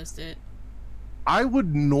 should host it? I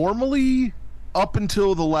would normally, up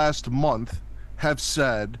until the last month, have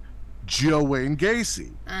said Joe Wayne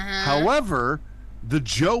Gacy. However, the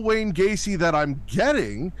Joe Wayne Gacy that I'm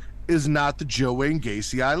getting is not the Joe Wayne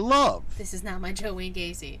Gacy I love. This is not my Joe Wayne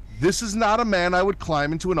Gacy. This is not a man I would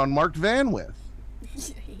climb into an unmarked van with.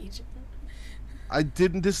 I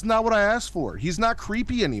didn't. This is not what I asked for. He's not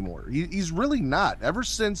creepy anymore. He's really not. Ever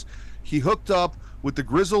since he hooked up with the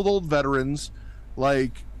grizzled old veterans,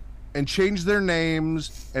 like, and changed their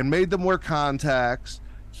names and made them wear contacts,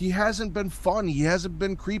 he hasn't been fun. He hasn't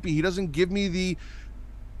been creepy. He doesn't give me the,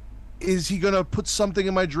 is he gonna put something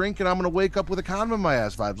in my drink and I'm gonna wake up with a condom in my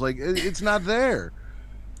ass vibes? Like, it's not there.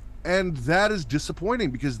 And that is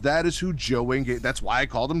disappointing because that is who Joe Wayne Gacy, that's why I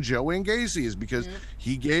called him Joe Wayne Gacy, is because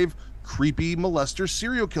he gave creepy molester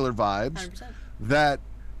serial killer vibes 100%. that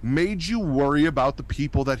made you worry about the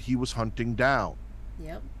people that he was hunting down.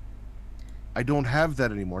 Yep. I don't have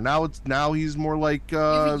that anymore. Now he's more like You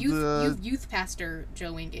have youth pastor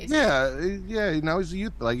Joe Wayne Gacy. yeah. Now he's a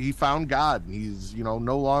youth, like he found God. And he's no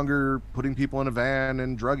longer putting people in a van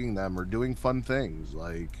and drugging them or doing fun things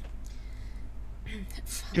like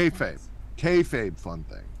kayfabe fun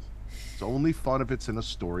things. It's only fun if it's in a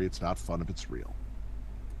story. It's not fun if it's real.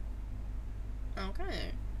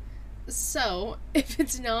 Okay. So, if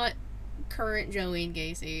it's not current Joe Wayne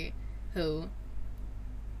Gacy, who?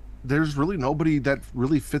 There's really nobody that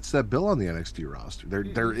really fits that bill on the NXT roster.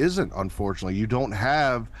 There isn't, unfortunately. You don't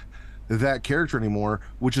have that character anymore,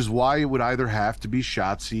 which is why it would either have to be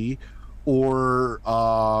Shotzi or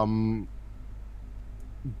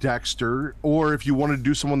Dexter, or if you wanted to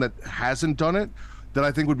do someone that hasn't done it, that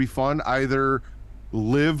I think would be fun, either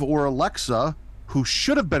Liv or Alexa, who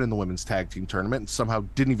should have been in the women's tag team tournament and somehow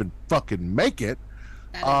didn't even fucking make it,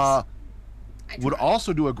 would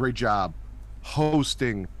also do a great job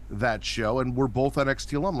hosting that show, and we're both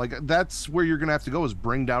NXT alum. Like, that's where you're gonna have to go, is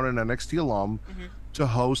bring down an NXT alum to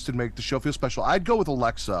host and make the show feel special. I'd go with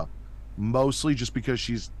Alexa, mostly just because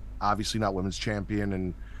she's obviously not women's champion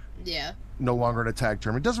and no longer in a tag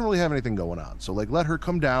tournament, doesn't really have anything going on. So, like, let her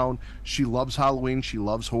come down. She loves Halloween, she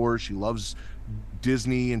loves horror, she loves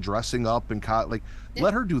Disney and dressing up and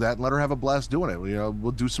let her do that and let her have a blast doing it.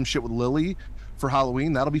 We'll do some shit with Lily for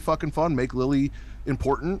Halloween. That'll be fucking fun. Make Lily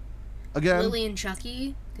important again. Lily and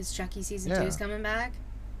Chucky, because Chucky season 2 is coming back.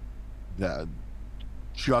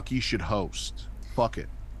 Chucky should host. Fuck it.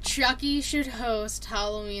 Chucky should host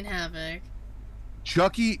Halloween Havoc.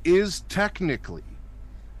 Chucky is technically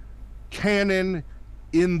canon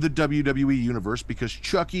in the WWE universe because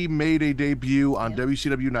Chucky made a debut on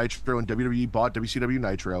WCW Nitro, and WWE bought WCW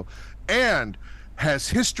Nitro, and has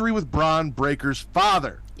history with Braun Breaker's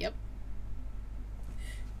father. Yep.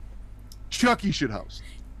 Chucky should host.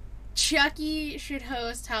 Chucky should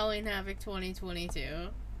host Halloween Havoc 2022.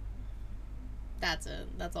 That's it.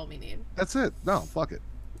 That's all we need. That's it. No, fuck it.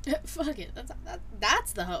 Fuck it.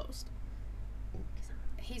 That's the host.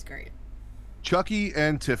 He's great. Chucky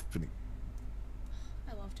and Tiffany.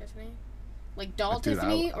 I love Tiffany. Like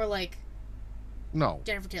Tiffany or like no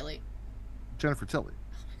Jennifer Tilly. Jennifer Tilly.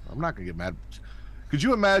 I'm not gonna get mad. Could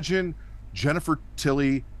you imagine Jennifer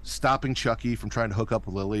Tilly stopping Chucky from trying to hook up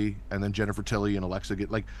with Lily, and then Jennifer Tilly and Alexa get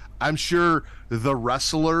like? I'm sure the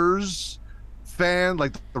wrestlers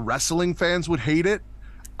the wrestling fans would hate it.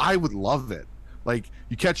 I would love it. Like,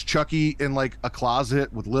 you catch Chucky in like a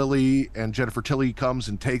closet with Lily, and Jennifer Tilly comes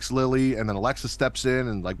and takes Lily, and then Alexa steps in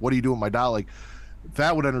and like, what are you doing with my doll? Like,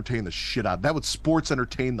 that would entertain the shit out. That would sports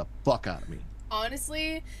entertain the fuck out of me.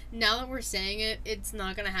 Honestly, now that we're saying it, it's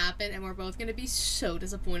not gonna happen, and we're both gonna be so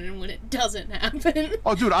disappointed when it doesn't happen.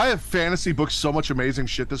 Oh, dude, I have fantasy booked so much amazing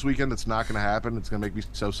shit this weekend that's not gonna happen. It's gonna make me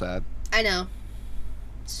so sad. I know.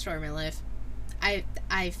 Story of my life.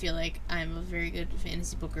 I feel like I'm a very good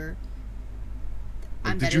fantasy booker.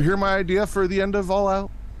 Did you hear my idea for the end of All Out?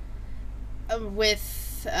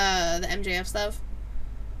 With the MJF stuff?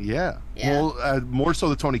 Yeah. Well, more so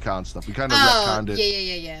the Tony Khan stuff. We kind of retconned it.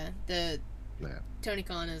 Yeah. The Tony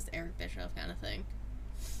Khan is Eric Bischoff kind of thing.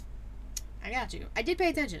 I got you. I did pay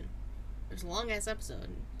attention. It was a long-ass episode.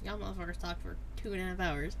 Y'all motherfuckers talked for 2.5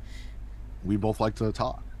 hours. We both like to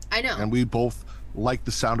talk. I know. And we both like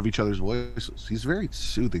the sound of each other's voices. He's very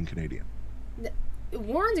soothing Canadian.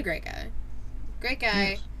 Warren's a great guy. Great guy.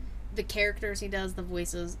 Yes. The characters he does, the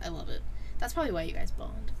voices, I love it. That's probably why you guys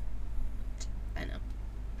bond. I know.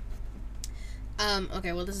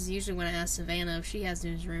 Okay, well, this is usually when I ask Savannah if she has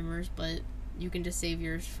news rumors, but you can just save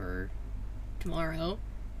yours for tomorrow.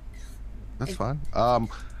 That's fine.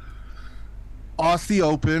 Aussie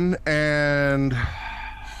Open and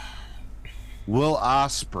Will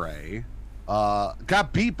Ospreay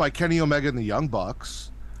got beat by Kenny Omega and the Young Bucks.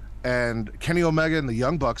 And Kenny Omega and the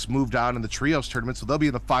Young Bucks moved on in the Trios tournament, so they'll be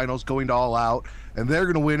in the finals going to All Out, and they're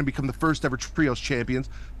going to win and become the first ever Trios champions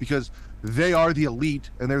because they are the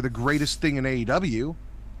elite and they're the greatest thing in AEW.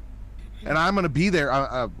 And I'm going to be there.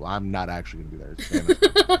 I'm not actually going to be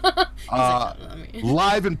there.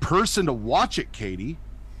 Live in person to watch it, Katie.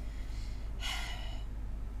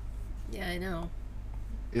 Yeah, I know.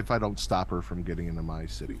 if I don't stop her from getting into my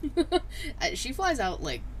city. She flies out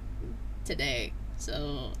like today,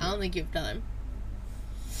 so I don't think you have time.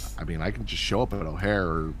 I mean, I can just show up at O'Hare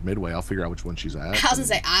or Midway. I'll figure out which one she's at. I was gonna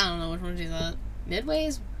say I don't know which one she's at. Midway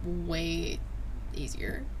is way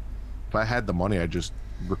easier. If I had the money, I'd just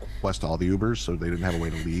request all the Ubers so they didn't have a way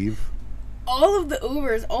to leave. All of the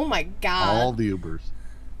Ubers. Oh my god. All the Ubers.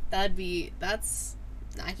 That's.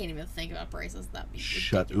 I can't even think about prices. That'd be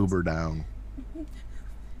Shut ridiculous. Uber down.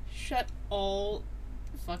 Shut all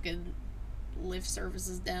fucking Lyft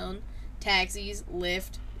services down. Taxis,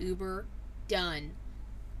 Lyft, Uber, done.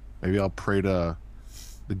 Maybe I'll pray to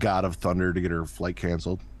the God of Thunder to get her flight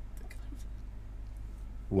canceled.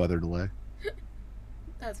 Weather delay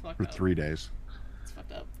That's fucked for up. 3 days. That's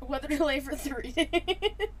fucked up. Weather delay for 3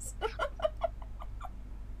 days.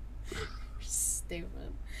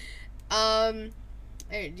 Stupid.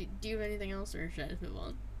 Hey, do you have anything else, or should I just move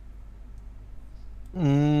on?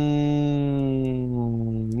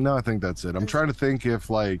 No, I think that's it. I'm trying to think if,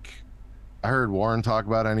 like, I heard Warren talk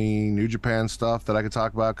about any New Japan stuff that I could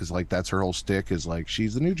talk about, because, like, that's her whole stick is, like,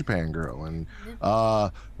 she's the New Japan girl. And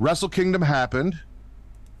Wrestle Kingdom happened.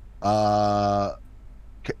 What?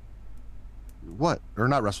 Or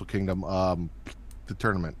not Wrestle Kingdom, the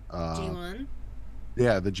tournament. G1?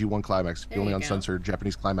 Yeah, the G1 Climax, the There only you go. uncensored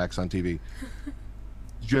Japanese climax on TV.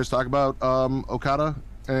 Did you guys talk about Okada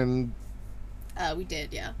and We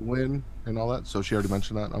did, yeah. Win and all that? So she already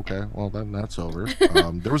mentioned that. Okay, well then that's over.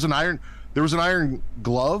 There was an iron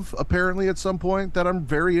glove apparently at some point that I'm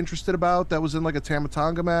very interested about. That was in like a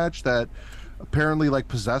Tamatonga match that apparently like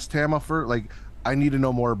possessed Tama for like. I need to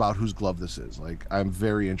know more about whose glove this is. Like I'm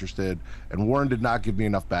very interested. And Warren did not give me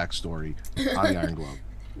enough backstory on the iron glove.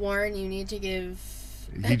 Warren, you need to give.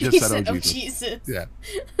 He just said, "Oh Jesus." Jesus. Yeah,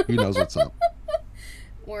 he knows what's up.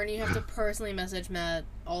 Warren, you have to personally message Matt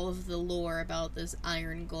all of the lore about this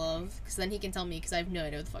iron glove, because then he can tell me, because I have no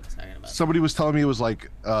idea what the fuck he's talking about. Somebody was telling me it was like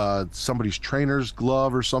somebody's trainer's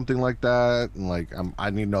glove or something like that, and like I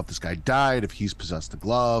need to know if this guy died, if he's possessed the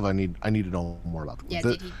glove. I need to know more about the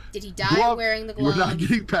glove. Yeah, did he die wearing the glove? We're not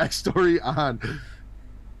getting backstory on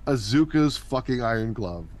Azuka's fucking iron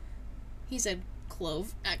glove. He said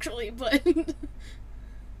clove, actually, but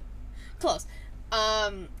close.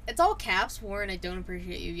 It's all caps, Warren. I don't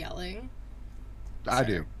appreciate you yelling. I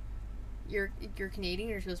Sir. do. You're Canadian.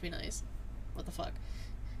 You're supposed to be nice. What the fuck?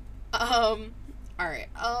 All right.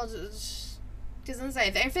 I'll just because I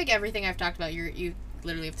think everything I've talked about, you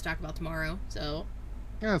literally have to talk about tomorrow. So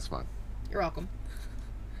Yeah, that's fine. you're welcome.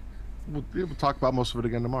 We'll talk about most of it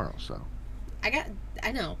again tomorrow. So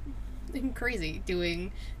I know. I'm crazy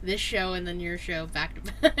doing this show and then your show back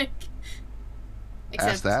to back.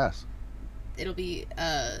 ass to ass. It'll be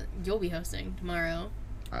you'll be hosting tomorrow.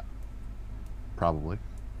 Probably.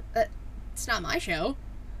 It's not my show.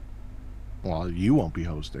 Well, you won't be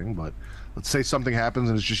hosting, but let's say something happens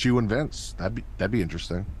and it's just you and Vince. That'd be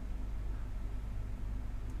interesting.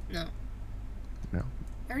 No. No.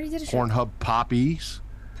 I already did a show. Pornhub poppies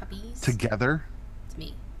Puppies. together. It's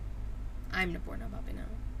me. I'm the Pornhub puppy now.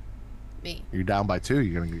 Me. You're down by 2.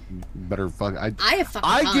 You better fuck. I have fucking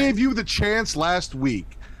I fun. gave you the chance last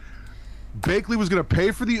week. Bakley was gonna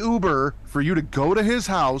pay for the Uber for you to go to his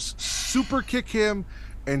house, super kick him,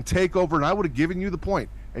 and take over, and I would have given you the point.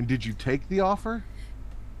 And did you take the offer?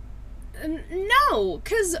 No,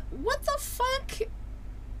 because what the fuck?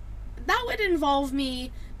 That would involve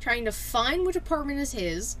me trying to find which apartment is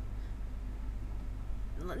his.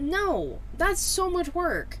 No, that's so much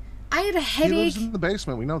work. I had a He headache. lives in the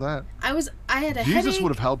basement. We know that. I had a headache. Jesus would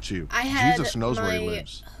have helped you. I had Jesus knows my where he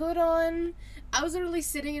lives. hood on. I was literally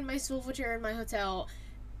sitting in my swivel chair in my hotel.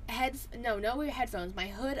 No headphones. My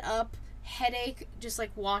hood up, headache, just like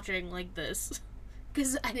watching like this,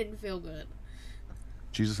 because I didn't feel good.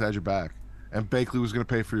 Jesus had your back, and Bakley was gonna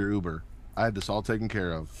pay for your Uber. I had this all taken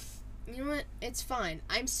care of. You know what? It's fine.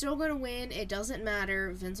 I'm still gonna win. It doesn't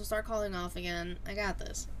matter. Vince will start calling off again. I got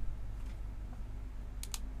this.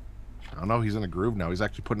 I don't know. He's in a groove now. He's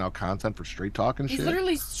actually putting out content for Straight Talk and He's shit.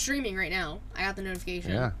 literally streaming right now. I got the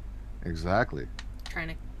notification. Yeah, exactly. Trying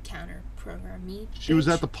to counter program me. She was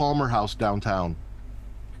bitch. at the Palmer House downtown.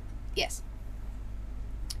 Yes.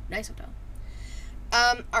 Nice hotel.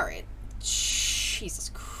 Alright.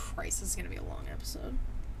 Jesus Christ, this is gonna be a long episode.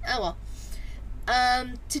 Oh well.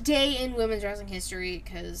 Today in women's wrestling history,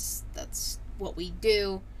 because that's what we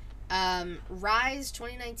do. Rise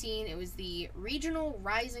 2019, it was the Regional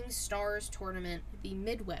Rising Stars Tournament, the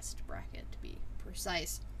Midwest bracket to be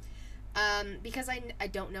precise. Because I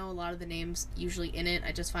don't know a lot of the names usually in it,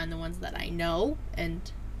 I just find the ones that I know, and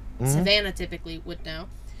Savannah typically would know,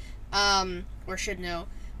 or should know.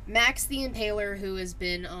 Max the Impaler, who has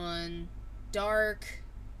been on Dark,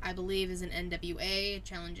 I believe is an NWA,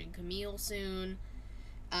 challenging Camille soon.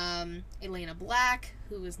 Elena Black,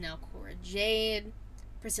 who is now Cora Jade.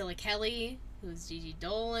 Priscilla Kelly, who is Gigi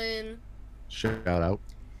Dolan. Shout out.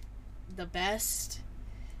 The best.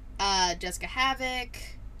 Jessica Havoc.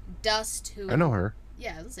 Dust, who... I know her.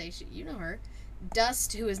 Yeah, let's say you know her.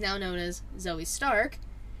 Dust, who is now known as Zoe Stark.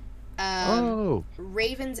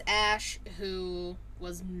 Raven's Ash, who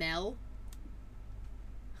was Mel.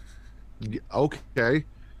 Okay.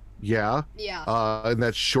 Yeah. Yeah. And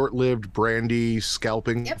that short-lived Brandy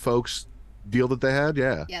scalping folks deal that they had.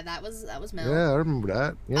 Yeah. Yeah, that was Mel. Yeah, I remember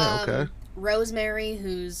that. Yeah. Okay. Rosemary,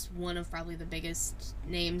 who's one of probably the biggest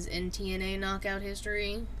names in TNA knockout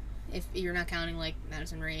history, if you're not counting like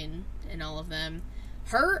Madison Rayne and all of them.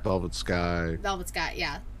 Velvet Sky,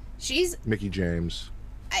 yeah. She's Mickie James.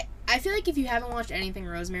 I feel like if you haven't watched anything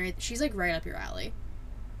Rosemary, she's like right up your alley.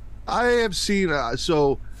 I have seen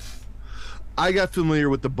so I got familiar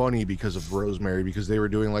with the Bunny because of Rosemary, because they were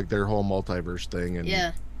doing like their whole multiverse thing,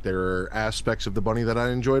 and there are aspects of the Bunny that I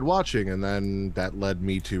enjoyed watching, and then that led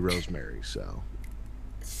me to Rosemary. So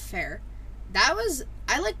fair.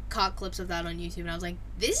 I like caught clips of that on YouTube, and I was like,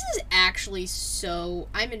 this is actually so...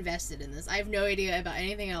 I'm invested in this. I have no idea about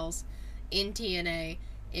anything else in TNA,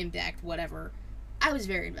 Impact, whatever. I was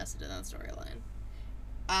very invested in that storyline.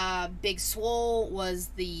 Big Swole was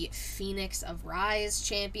the Phoenix of Rise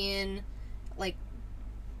champion. Like,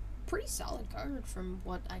 pretty solid card from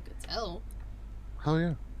what I could tell. Hell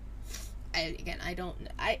yeah.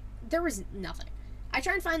 There was nothing. I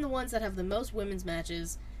try and find the ones that have the most women's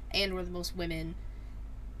matches and were the most women,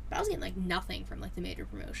 but I was getting like nothing from like the major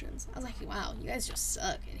promotions. I was like, wow, you guys just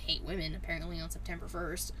suck and hate women apparently on September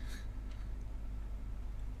 1st.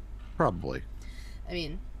 Probably. I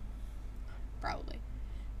mean, probably.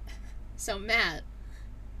 So Matt,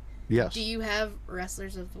 yes, do you have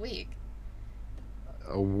wrestlers of the week?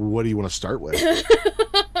 What do you want to start with?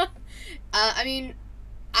 I mean,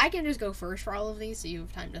 I can just go first for all of these so you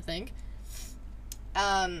have time to think.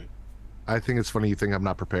 I think it's funny you think I'm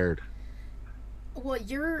not prepared. Well,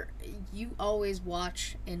 you always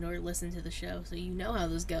watch and or listen to the show, so you know how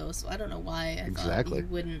this goes. So I don't know why I thought you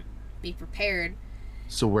wouldn't be prepared.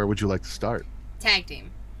 So where would you like to start? Tag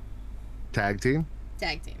team. Tag team?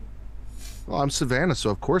 Tag team. Well, I'm Savannah, so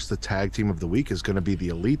of course the tag team of the week is going to be the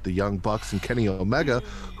Elite, the Young Bucks, and Kenny Omega,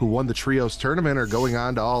 who won the Trios tournament, are going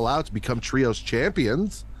on to All Out to become Trios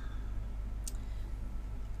champions.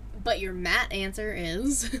 But your Matt answer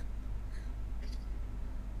is...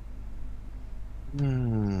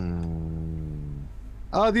 The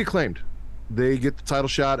Acclaimed. They get the title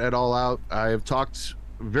shot at All Out. I have talked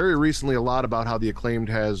very recently a lot about how the Acclaimed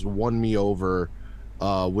has won me over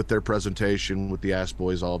with their presentation, with the Ass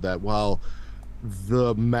Boys, all of that. While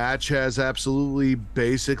the match has absolutely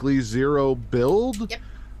basically zero build,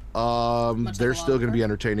 they're still going to be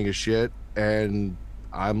entertaining as shit, and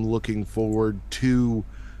I'm looking forward to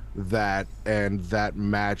that and that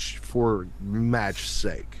match for match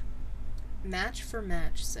sake. Match for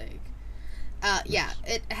match sake. Yeah,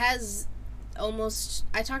 it has almost...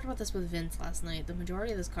 I talked about this with Vince last night. The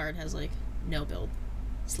majority of this card has, like, no build.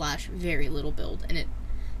 / very little build. And it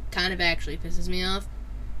kind of actually pisses me off.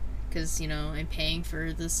 Because, you know, I'm paying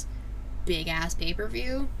for this big-ass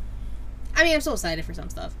pay-per-view. I mean, I'm still excited for some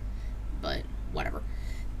stuff. But, whatever.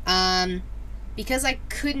 Because I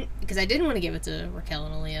didn't want to give it to Raquel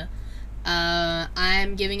and Aaliyah,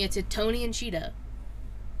 I'm giving it to Tony and Cheetah.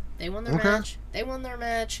 They won their match.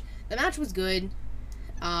 The match was good.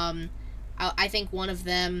 I think one of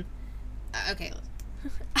them... okay,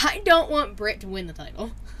 I don't want Britt to win the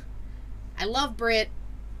title. I love Britt.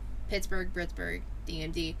 Pittsburgh,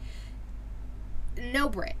 DMD. No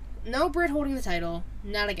Britt. No Britt holding the title.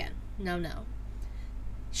 Not again. No.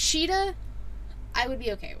 Sheeta, I would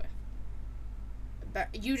be okay with.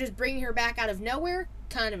 But you just bringing her back out of nowhere?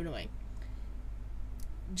 Kind of annoying.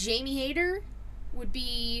 Jamie Hayter would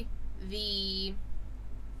be the...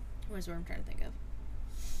 where's what I'm trying to think of?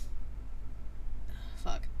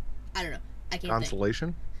 Fuck. I don't know. I can't Consolation?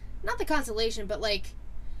 think. Not the consolation, but like...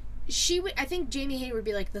 she would... I think Jamie Hayter would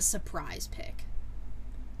be like the surprise pick.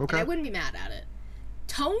 Okay. And I wouldn't be mad at it.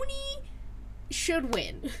 Tony should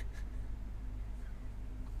win.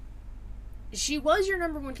 She was your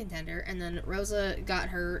number one contender, and then Rosa got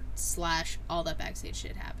hurt / all that backstage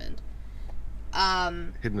shit happened.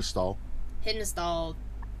 Hidden a stall,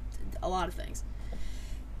 a lot of things.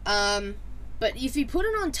 But if you put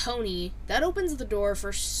it on Tony, that opens the door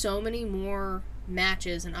for so many more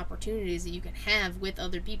matches and opportunities that you can have with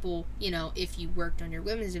other people, you know, if you worked on your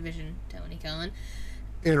women's division, Tony Khan.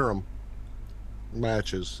 Interim.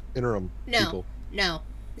 matches, interim No, people. no,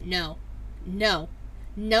 no, no.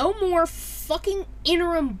 No more fucking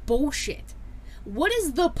interim bullshit. What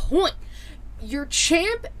is the point? Your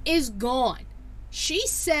champ is gone. She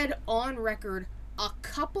said on record a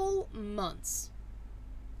couple months.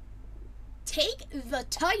 Take the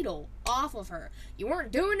title off of her. You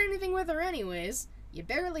weren't doing anything with her anyways. You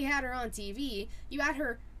barely had her on TV. You had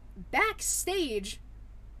her backstage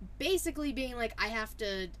basically being like, I have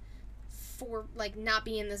to not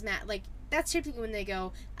be in this match. Like, that's typically when they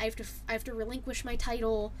go, I have to relinquish my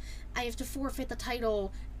title. I have to forfeit the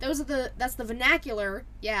title. That's the vernacular,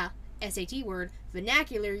 yeah, SAT word,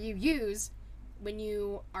 vernacular you use when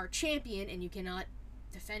you are champion and you cannot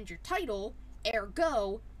defend your title,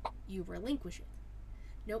 ergo, you relinquish it.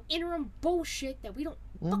 No interim bullshit that we don't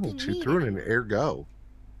fucking She need threw it anymore. in ergo.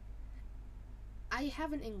 I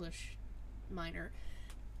have an English minor.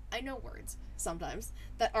 I know words sometimes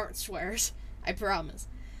that aren't swears. I promise.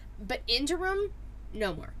 But interim,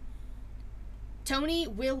 no more. Toni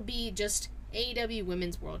will be just AEW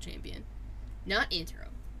Women's World Champion, not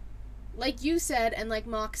interim. Like you said, and like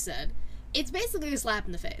Mox said, it's basically a slap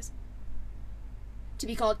in the face to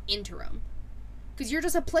be called interim. Because you're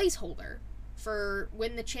just a placeholder for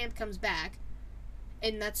when the champ comes back,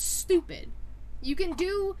 and that's stupid. You can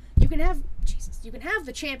have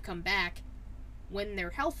the champ come back when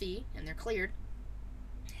they're healthy and they're cleared,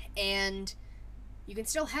 and you can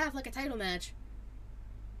still have like a title match.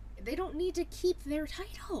 They don't need to keep their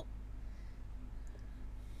title.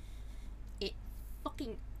 It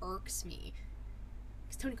fucking irks me.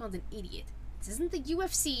 Because Tony Khan's an idiot. This isn't the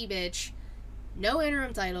UFC, bitch. No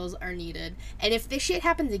interim titles are needed. And if this shit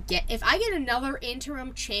happens again, if I get another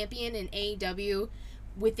interim champion in AEW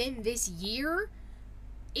within this year,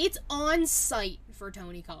 it's on site for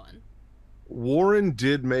Tony Khan. Warren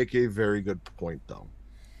did make a very good point, though.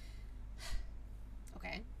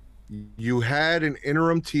 Okay. You had an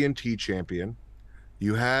interim TNT champion.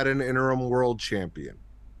 You had an interim world champion.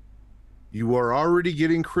 You are already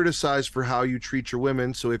getting criticized for how you treat your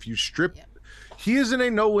women. So if you strip, he is in a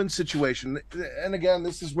no-win situation. And again,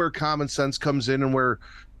 this is where common sense comes in, and where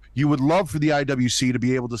you would love for the IWC to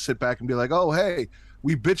be able to sit back and be like, oh, hey,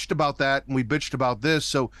 we bitched about that and we bitched about this,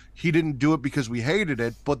 so he didn't do it because we hated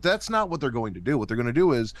it. But that's not what they're going to do. What they're going to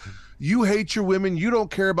do is, you hate your women, you don't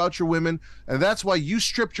care about your women, and that's why you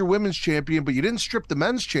stripped your women's champion, but you didn't strip the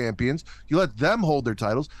men's champions. You let them hold their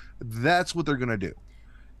titles. That's what they're going to do.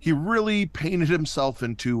 He really painted himself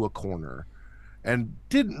into a corner and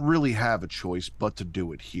didn't really have a choice but to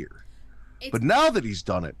do it here. But now that he's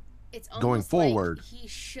done it, it's going forward, like he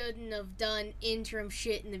shouldn't have done interim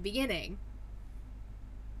shit in the beginning.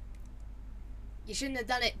 You shouldn't have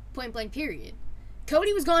done it point blank, period.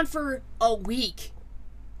 Cody was gone for a week,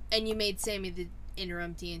 and you made Sammy the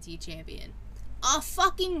interim TNT champion. A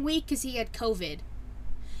fucking week because he had COVID.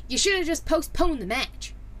 You should have just postponed the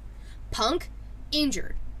match. Punk,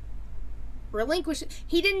 injured. Relinquish.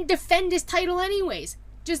 He didn't defend his title anyways.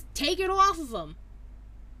 Just take it off of him.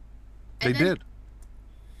 They did.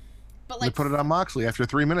 But they put it on Moxley after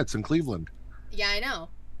 3 minutes in Cleveland. Yeah, I know.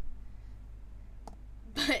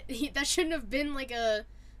 But that shouldn't have been like a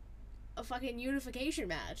fucking unification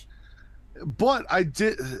match. But I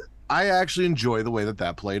actually enjoy the way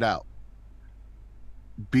that played out.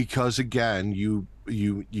 Because again, you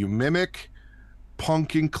mimic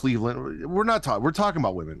Punk in Cleveland. We're talking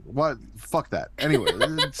about women. What? Fuck that. Anyway,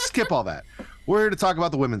 skip all that. We're here to talk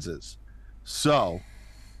about the women's. So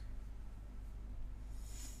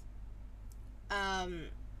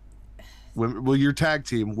well, your tag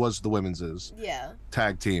team was the women's. Yeah.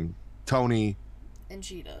 Tag team. Toni and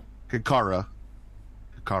Shida. Hikaru.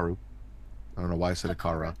 I don't know why I said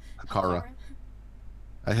Hikaru.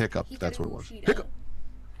 A hiccup. That's what it was. Hiccup.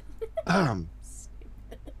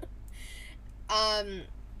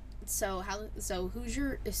 So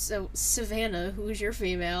Savannah, who is your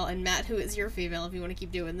female, and Matt, who is your female, if you want to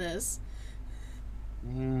keep doing this.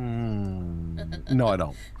 No, I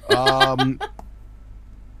don't.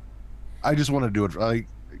 I just want to do it. Like,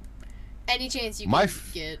 any chance you can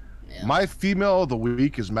get. Yeah. My female of the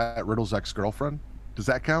week is Matt Riddle's ex-girlfriend. Does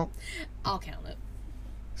that count? I'll count it.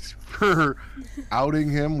 For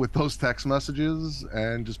outing him with those text messages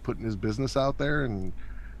and just putting his business out there and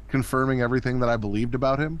confirming everything that I believed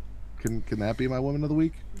about him. Can that be my woman of the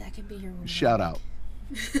week? That can be your woman. Shout out.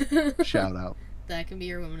 Shout out. That can be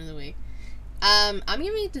your woman of the week. I'm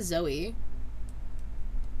giving it to Zoe.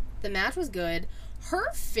 The match was good.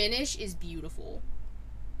 Her finish is beautiful.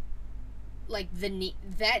 Like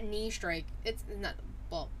that knee strike. It's not,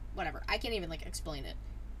 well, whatever. I can't even explain it.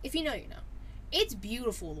 If you know, you know. It's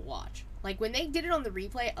beautiful to watch. Like, when they did it on the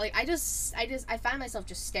replay, like, I find myself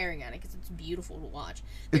just staring at it because it's beautiful to watch.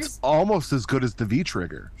 It's almost as good as the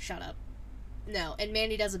V-Trigger. Shut up. No, and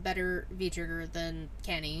Mandy does a better V-Trigger than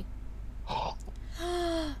Kenny.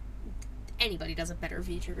 Anybody does a better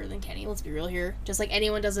V-Trigger than Kenny, let's be real here. Just like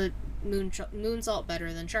anyone does a moonsault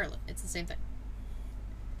better than Charlotte. It's the same thing.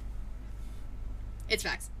 It's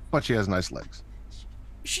facts. But she has nice legs.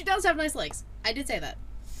 She does have nice legs. I did say that.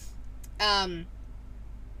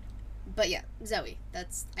 But yeah, Zoe.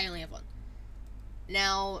 I only have one.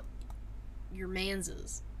 Now, your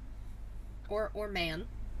manses. Or man.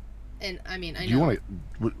 And, I mean, I know.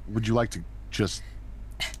 Would you like to just...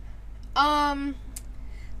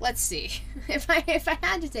 Let's see. If I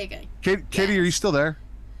had to take a... Katie, are you still there?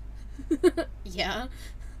 Yeah.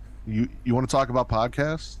 You want to talk about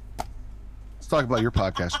podcasts? Let's talk about your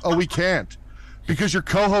podcast. Oh, we can't. Because your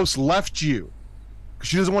co-host left you.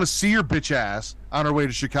 She doesn't want to see your bitch ass on her way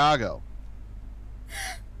to Chicago.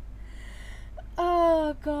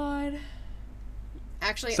 Oh, God.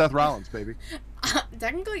 Actually... Seth Rollins, baby.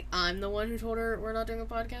 Technically, I'm the one who told her we're not doing a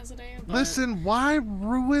podcast today. But... Listen, why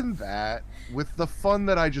ruin that with the fun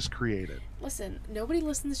that I just created? Listen, nobody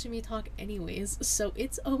listens to me talk anyways, so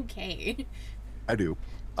it's okay. I do.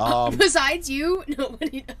 Besides you,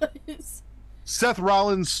 nobody does. Seth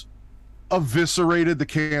Rollins eviscerated the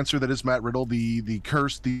cancer that is Matt Riddle, the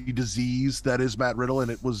curse, the disease that is Matt Riddle, and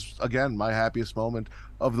it was, again, my happiest moment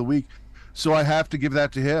of the week. So I have to give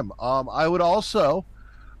that to him. I would also...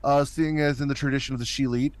 seeing as in the tradition of the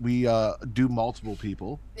She-Elite, we do multiple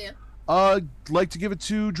people. Yeah. Like to give it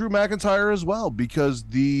to Drew McIntyre as well, because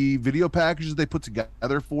the video packages they put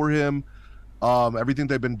together for him, everything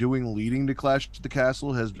they've been doing leading to Clash at the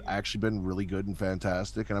Castle has actually been really good and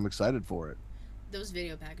fantastic, and I'm excited for it. Those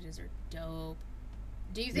video packages are dope.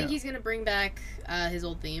 Do you think he's going to bring back his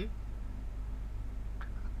old theme?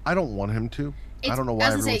 I don't want him to. I don't know why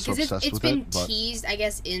everyone's so obsessed with it. It's been teased, I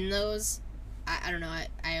guess, in those... I don't know.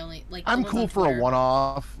 I only like. I'm cool for a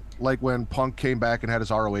one-off, like when Punk came back and had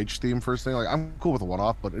his ROH theme first thing. Like, I'm cool with a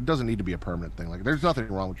one-off, but it doesn't need to be a permanent thing. Like, there's nothing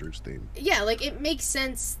wrong with Drew's theme. Yeah, like it makes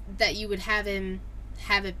sense that you would have him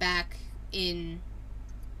have it back in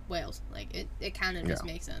Wales. Like it kind of just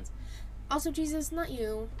makes sense. Also, Jesus, not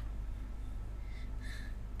you.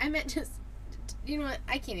 I meant just. You know what?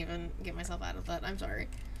 I can't even get myself out of that. I'm sorry.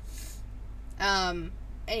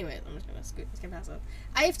 Anyway, I'm just gonna skip past that.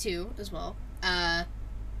 I have two as well.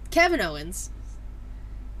 Kevin Owens.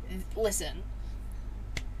 Listen.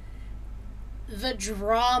 The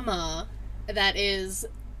drama that is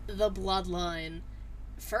the bloodline.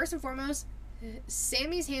 First and foremost,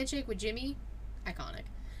 Sammy's handshake with Jimmy, iconic.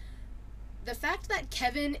 The fact that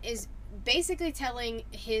Kevin is basically telling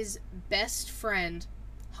his best friend,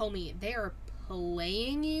 homie, they are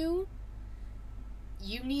playing you.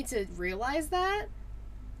 You need to realize that.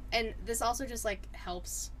 And this also just, like,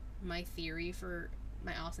 helps my theory for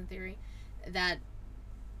my Austin theory that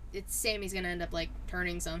it's Sammy's gonna end up, like,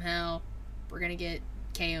 turning somehow. We're gonna get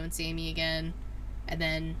KO and Sammy again. And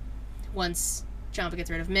then once Ciampa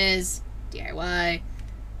gets rid of Miz, DIY,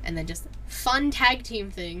 and then just fun tag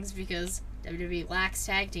team things because WWE lacks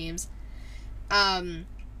tag teams. And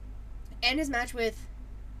his match with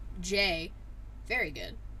Jay, very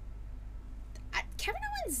good. Kevin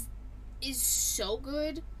Owens is so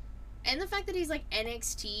good. And the fact that he's like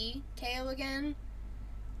NXT KO again,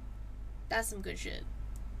 that's some good shit.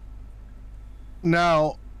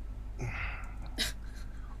 Now,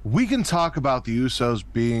 we can talk about the Usos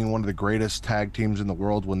being one of the greatest tag teams in the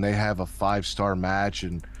world when they have a 5-star match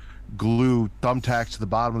and glue thumbtacks to the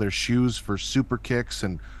bottom of their shoes for super kicks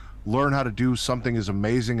and learn how to do something as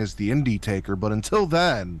amazing as the Indie Taker. But until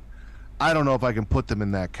then, I don't know if I can put them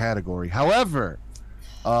in that category. However,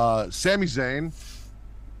 Sami Zayn,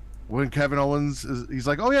 when Kevin Owens he's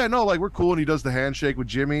like, oh yeah, no, like we're cool, and he does the handshake with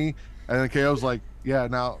Jimmy, and then KO's like, yeah,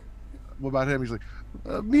 now what about him? He's like,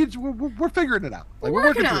 we're figuring it out. Like we're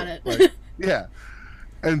working on it. Like, yeah,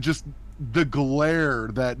 and just the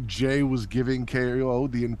glare that Jay was giving KO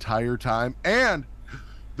the entire time, and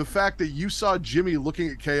the fact that you saw Jimmy looking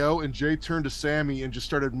at KO and Jay turned to Sammy and just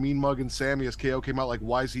started mean mugging Sammy as KO came out like,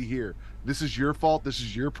 why is he here? This is your fault. This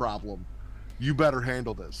is your problem. You better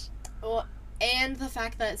handle this. Well, and the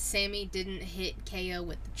fact that Sammy didn't hit KO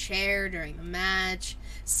with the chair during the match.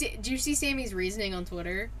 Do you see Sammy's reasoning on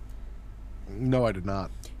Twitter? No, I did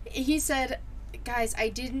not. He said, guys, I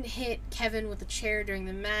didn't hit Kevin with the chair during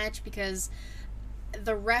the match because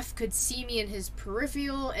the ref could see me in his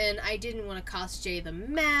peripheral and I didn't want to cost Jay the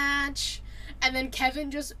match. And then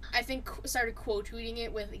Kevin just, I think, started quote tweeting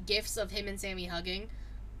it with gifs of him and Sammy hugging.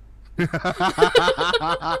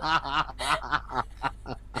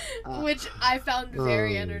 which I found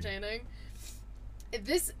very Oh. entertaining.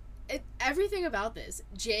 Everything about this,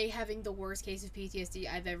 Jay having the worst case of PTSD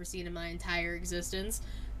I've ever seen in my entire existence,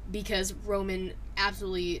 because Roman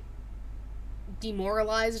absolutely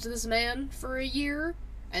demoralized this man for a year,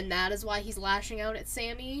 and that is why he's lashing out at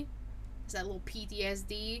Sammy. It's that little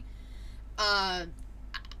PTSD.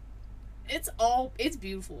 It's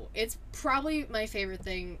beautiful. It's probably my favorite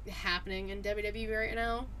thing happening in WWE right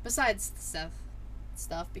now, besides Seth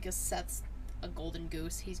stuff, because Seth's a golden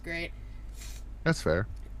goose. He's great. That's fair.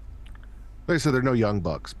 Like I said, there are no young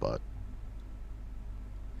bucks, but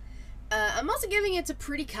I'm also giving it to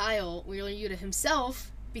Pretty Kyle Wheeler Yuta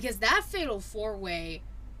himself, because that Fatal 4-Way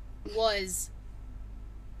was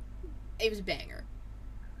a banger.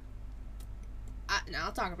 Now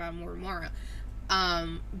I'll talk about it more tomorrow.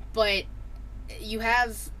 But you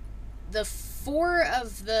have the 4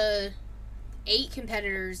 of the 8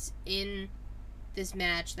 competitors in this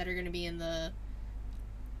match that are going to be in the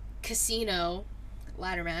casino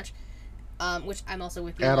ladder match, which I'm also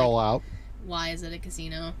with you. at All Out. Why is it a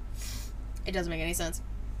casino? It doesn't make any sense.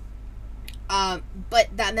 But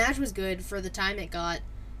that match was good for the time it got.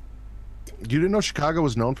 You didn't know Chicago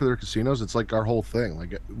was known for their casinos? It's like our whole thing.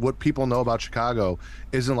 Like, what people know about Chicago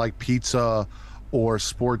isn't like pizza or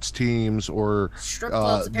sports teams or Strip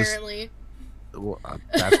clubs, apparently. Well,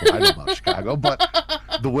 that's what I know about Chicago. But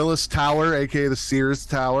the Willis Tower, aka the Sears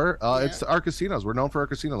Tower, it's our casinos. We're known for our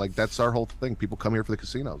casino. Like, that's our whole thing. People come here for the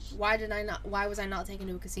casinos. Why was I not taken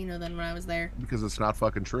to a casino then when I was there? Because it's not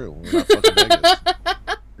fucking true. We're not fucking Vegas.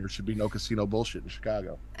 There should be no casino bullshit in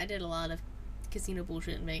Chicago. I did a lot of casino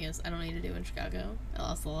bullshit in Vegas. I don't need to do in Chicago. I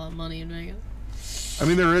lost a lot of money in Vegas. I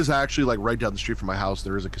mean, there is actually, like, right down the street from my house,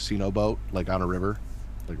 there is a casino boat, like, on a river.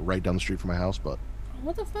 Like, right down the street from my house, but...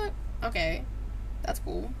 What the fuck? Okay. That's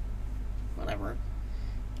cool. Whatever.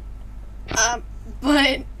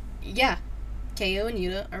 But, yeah. KO and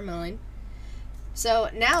Yuta are mine. So,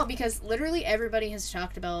 now, because literally everybody has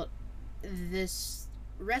talked about this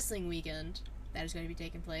wrestling weekend that is going to be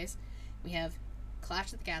taking place, we have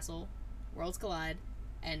Clash at the Castle, Worlds Collide,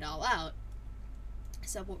 and All Out.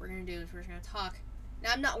 So what we're going to do is we're going to talk.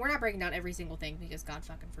 Now, we're not breaking down every single thing, because God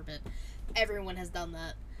fucking forbid. Everyone has done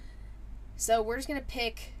that. So we're just going to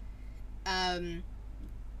pick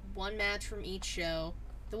one match from each show,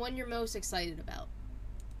 the one you're most excited about.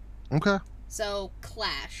 Okay. So,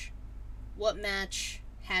 Clash. What match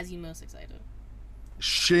has you most excited?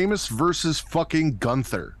 Sheamus versus fucking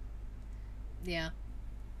Gunther. Yeah.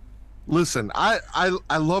 Listen, I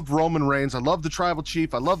love Roman Reigns. I love the Tribal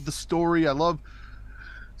Chief. I love the story. I love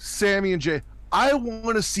Sammy and Jay. I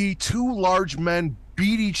want to see two large men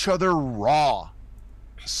beat each other raw.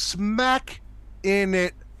 Smack in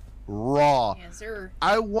it raw. Yes, sir.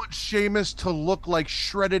 I want Sheamus to look like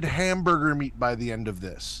shredded hamburger meat by the end of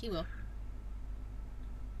this. He will.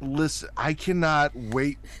 Listen, I cannot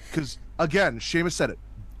wait, because, again, Sheamus said it.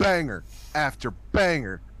 Banger after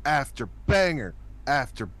banger after banger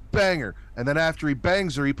after banger. And then after he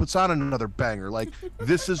bangs her, he puts on another banger. Like,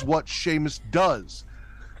 this is what Sheamus does.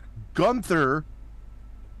 Gunther,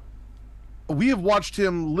 we have watched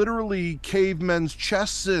him literally cave men's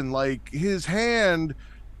chests in. Like, his hand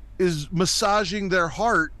is massaging their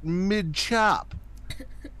heart mid-chop.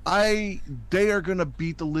 They are going to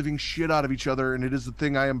beat the living shit out of each other, and it is the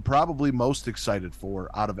thing I am probably most excited for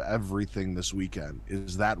out of everything this weekend,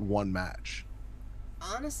 is that one match.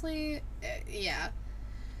 Honestly, yeah.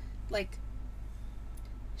 Like,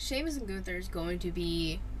 Sheamus and Gunther is going to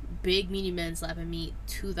be big, meaty men slapping meat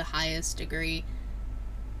to the highest degree.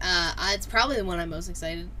 It's probably the one I'm most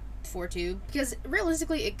excited for, too, because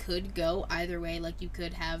realistically, it could go either way. Like, you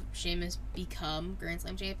could have Sheamus become Grand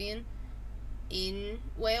Slam champion in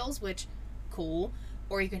Wales, which, cool.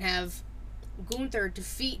 Or you can have Gunther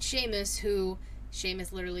defeat Sheamus, who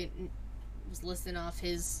Sheamus literally was listing off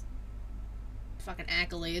his fucking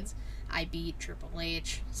accolades. I beat Triple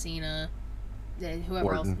H, Cena,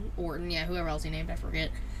 whoever else, Orton, yeah, whoever else he named, I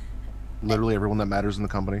forget. Literally everyone that matters in the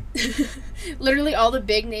company. Literally all the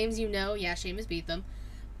big names you know, yeah, Sheamus beat them.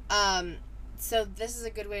 So this is a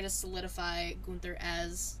good way to solidify Gunther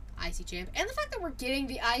as IC champ. And the fact that we're getting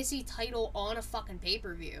the IC title on a fucking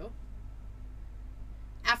pay-per-view.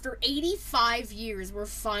 After 85 years, we're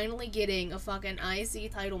finally getting a fucking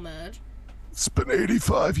IC title match. It's been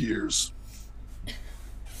 85 years.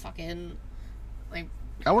 Fucking, like...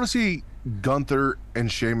 I want to see Gunther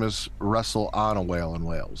and Sheamus wrestle on a whale in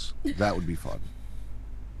Wales. That would be fun.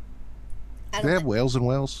 Do they have whales in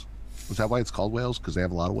Wales? Is that why it's called Wales? Because they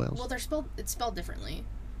have a lot of whales? Well, it's spelled differently.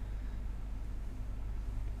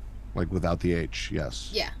 Like without the H, yes.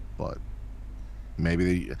 Yeah. but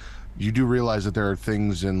you do realize that there are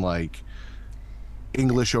things in like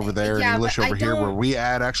English over there and English over here where we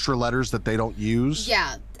add extra letters that they don't use.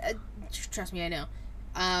 Yeah, trust me, I know.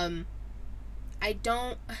 I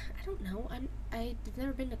don't know. I've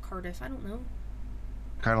never been to Cardiff. I don't know.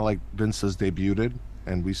 Kind of like Vince says debuted,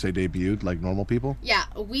 and we say debuted like normal people. Yeah,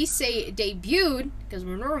 we say debuted because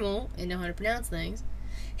we're normal and know how to pronounce things.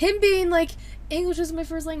 Him being like, English is my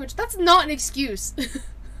first language, that's not an excuse.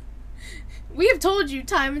 We have told you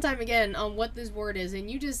time and time again on what this word is,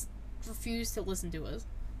 and you just refuse to listen to us.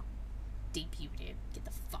 Debuted. Get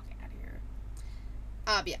the fuck out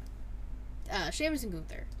of here. Yeah. Sheamus and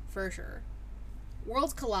Gunther, for sure.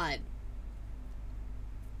 Worlds collide.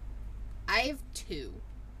 I have 2.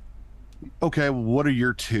 Okay, what are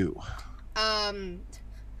your 2? I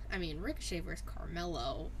mean, Ricochet versus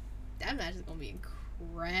Carmelo. That match is gonna be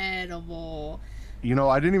incredible. You know,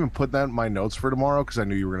 I didn't even put that in my notes for tomorrow because I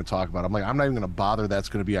knew you were going to talk about it. I'm like, I'm not even going to bother. That's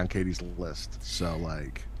going to be on Katie's list. So,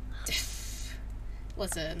 like...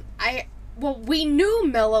 Listen, we knew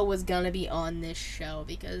Melo was going to be on this show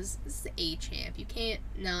because this is A champ. You can't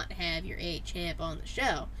not have your A champ on the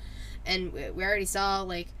show. And we already saw,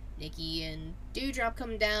 like, Nikki and Doudrop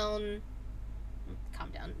come down.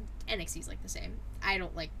 NXT's, like, the same. I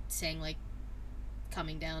don't like saying, like,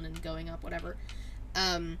 coming down and going up, whatever.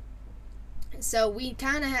 So we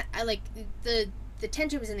kind of had, the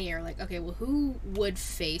tension was in the air, like, okay, well, who would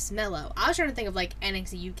face Melo? I was trying to think of, like,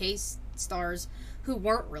 NXT UK stars who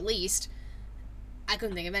weren't released. I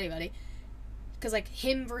couldn't think of anybody. Because, like,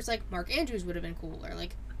 him versus, like, Mark Andrews would have been cool, or,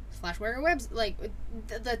 like, Flashware Webs, like,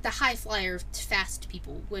 the high flyer, fast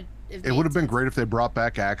people would have It would have been great if they brought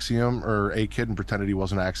back Axiom or A-Kid and pretended he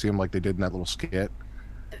wasn't Axiom like they did in that little skit.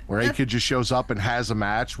 Where A-Kid just shows up and has a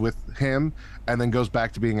match with him and then goes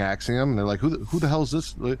back to being Axiom. And they're like, who the hell is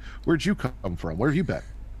this? Where'd you come from? Where have you been?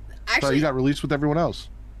 Actually, thought you got released with everyone else.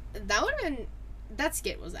 That would have been... That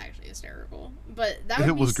skit was actually hysterical. But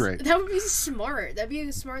it was great. That would be smart. That'd be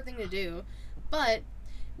a smart thing to do. But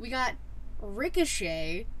we got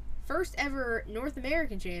Ricochet, first ever North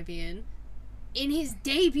American champion, in his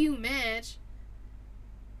debut match.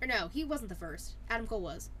 Or no, he wasn't the first. Adam Cole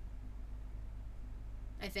was.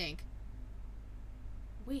 I think.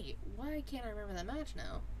 Wait, why can't I remember that match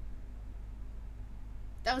now?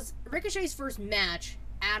 That was Ricochet's first match.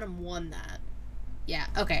 Adam won that. Yeah,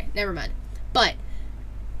 okay, never mind. But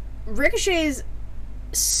Ricochet's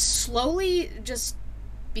slowly just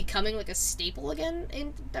becoming like a staple again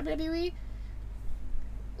in WWE.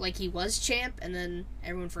 Like, he was champ, and then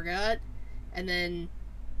everyone forgot. And then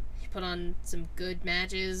he put on some good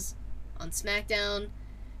matches on SmackDown.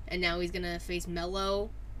 And now he's gonna face Melo,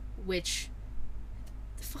 which,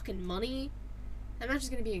 the fucking money, that match is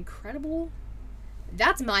gonna be incredible.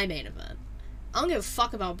 That's my main event. I don't give a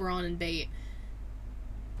fuck about Braun and Bate.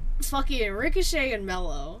 Fucking Ricochet and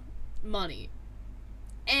Melo, money,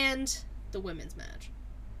 and the women's match.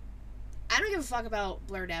 I don't give a fuck about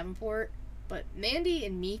Blair Davenport, but Mandy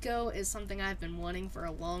and Miko is something I've been wanting for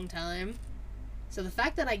a long time. So the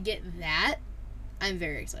fact that I get that, I'm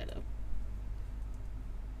very excited.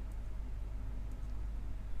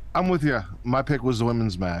 I'm with you. My pick was the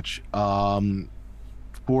women's match.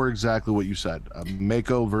 For exactly what you said.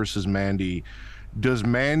 Mako versus Mandy. Does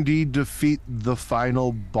Mandy defeat the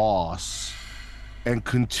final boss and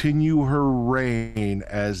continue her reign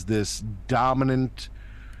as this dominant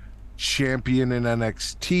champion in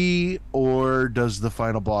NXT? Or does the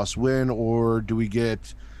final boss win? Or do we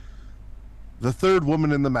get the third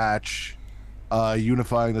woman in the match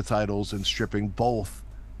unifying the titles and stripping both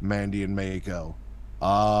Mandy and Mako?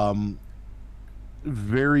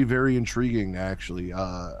 Very, very intriguing, actually.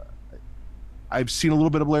 I've seen a little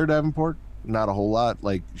bit of Blair Davenport, not a whole lot.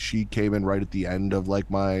 Like, she came in right at the end of, like,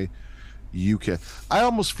 my UK. I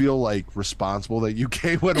almost feel, like, responsible that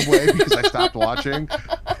UK went away because I stopped watching,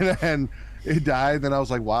 and then it died. Then I was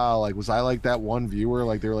like, wow, like, was I like that one viewer?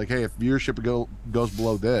 Like, they were like, hey, if viewership goes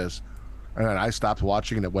below this, and then I stopped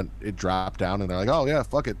watching, and it dropped down, and they're like, oh yeah,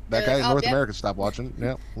 fuck it, that guy in North America stopped watching.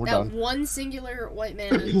 Yeah, we're done. That one singular white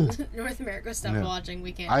man in North America stopped watching.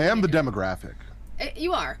 We can't. I am the demographic.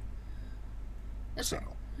 You are. That's so, fair.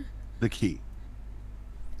 the key.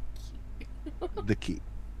 The key.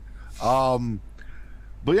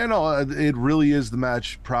 But yeah, no, it really is the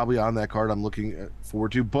match probably on that card I'm looking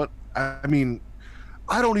forward to. But I mean,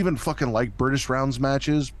 I don't even fucking like British rounds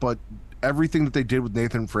matches, but everything that they did with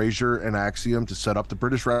Nathan Frazier and Axiom to set up the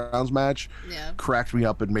British rounds match cracked me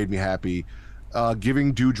up and made me happy.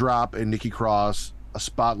 Giving Doudrop and Nikki Cross a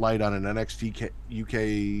spotlight on an NXT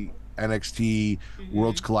UK NXT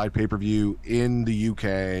Worlds Collide pay-per-view in the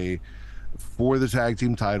UK for the tag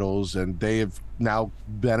team titles, and they have now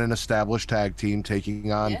been an established tag team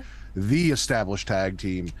taking on the established tag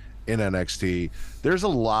team in NXT. There's a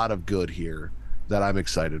lot of good here that I'm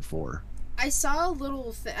excited for. I saw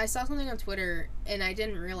I saw something on Twitter and I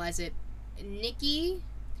didn't realize it. Nikki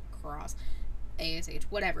Cross, ASH,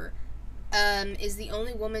 whatever, is the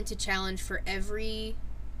only woman to challenge for every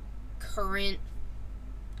current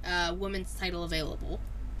women's title available.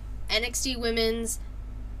 NXT Women's,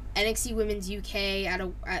 NXT Women's UK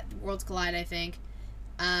at Worlds Collide, I think.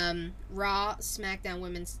 Raw, SmackDown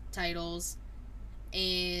Women's titles,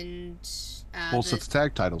 and both sets of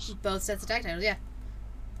tag titles. Both sets of tag titles, yeah.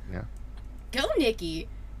 Yeah. Go Nikki.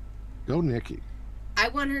 Go Nikki. I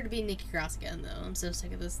want her to be Nikki Cross again, though. I'm so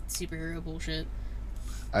sick of this superhero bullshit.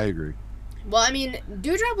 I agree. Well, I mean,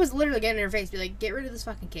 Doudrop was literally getting in her face, be like, get rid of this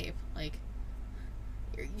fucking cape. Like,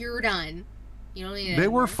 you're done. You don't need it. They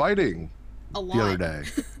were fighting a lot the other day.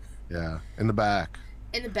 Yeah, in the back.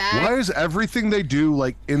 In the back? Why is everything they do,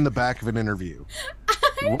 like, in the back of an interview?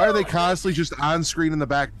 Why are they constantly just on screen in the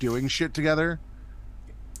back doing shit together?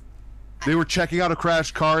 They were checking out a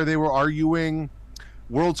crashed car. They were arguing.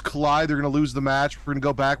 Worlds collide. They're going to lose the match. We're going to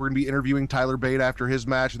go back. We're going to be interviewing Tyler Bate after his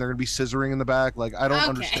match, and they're going to be scissoring in the back. Like, I don't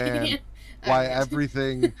understand why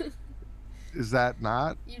everything... Is that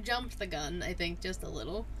not? You jumped the gun, I think, just a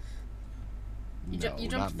little. You No,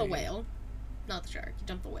 jumped the me. whale. Not the shark. You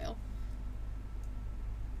jumped the whale.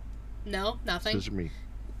 No? Nothing? Scissor me.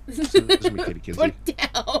 Scissor me, Katie Kinsey. Put it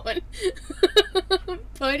down.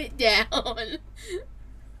 Put it down.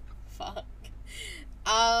 Fuck.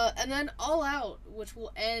 And then All Out, which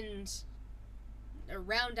will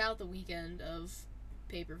round out the weekend of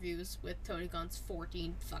pay-per-views with Tony Khan's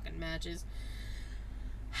 14 fucking matches.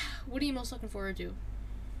 What are you most looking forward to?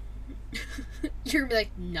 You're gonna be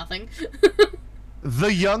like, nothing.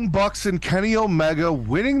 The Young Bucks and Kenny Omega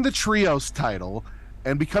winning the Trios title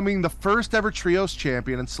and becoming the first ever Trios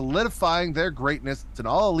champion and solidifying their greatness in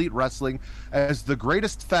All Elite Wrestling as the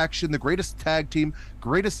greatest faction, the greatest tag team,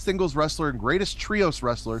 greatest singles wrestler, and greatest Trios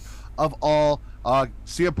wrestler of all.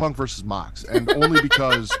 CM Punk versus Mox. And only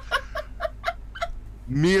because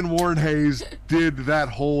me and Warren Hayes did that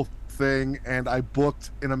whole thing, and I booked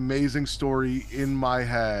an amazing story in my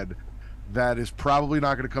head that is probably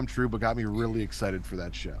not going to come true, but got me really excited for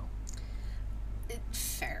that show.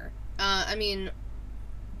 Fair. I mean,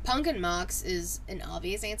 Punk and Mox is an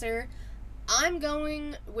obvious answer. I'm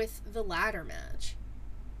going with the ladder match.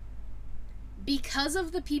 Because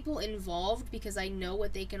of the people involved, because I know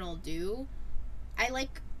what they can all do, I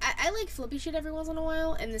like flippy shit every once in a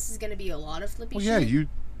while, and this is going to be a lot of flippy shit. Yeah, you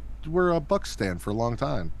were a Bucks stan for a long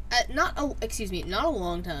time. Not a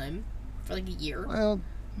long time. For like a year. Well,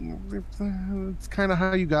 it's kind of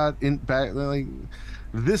how you got in back. Like,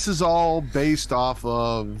 this is all based off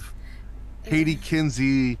of Katie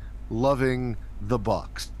Kinsey loving the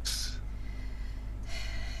Bucks.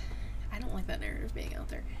 I don't like that narrative being out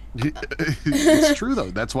there. It's true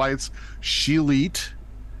though. That's why it's She Elite,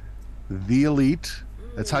 the Elite.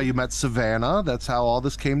 That's how you met Savannah. That's how all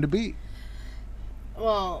this came to be.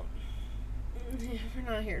 Well, we're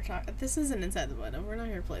not here to talk. This isn't Inside the Window. We're not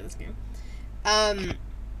here to play this game.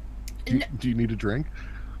 Do you need a drink?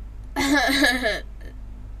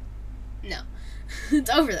 No. It's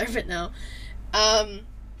over there, but no. I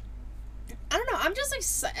don't know. I'm just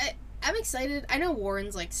excited. I'm excited. I know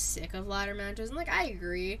Warren's like sick of ladder matches, and like I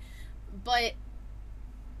agree, but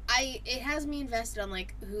it has me invested on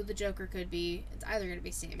like who the Joker could be. It's either gonna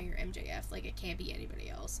be Sammy or MJF. Like it can't be anybody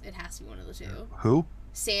else. It has to be one of the two. Who?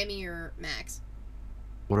 Sammy or Max.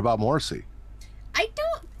 What about Morrissey? I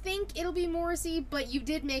don't think it'll be Morrissey, but you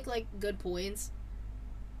did make like good points.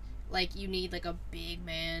 Like you need like a big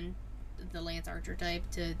man, the Lance Archer type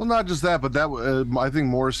to. Well, not just that, but that I think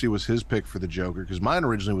Morrissey was his pick for the Joker because mine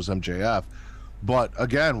originally was MJF. But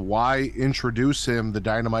again, why introduce him the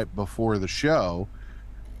Dynamite before the show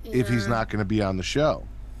if he's not going to be on the show?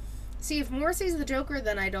 See, if Morrissey's the Joker,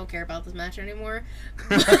 then I don't care about this match anymore.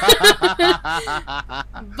 But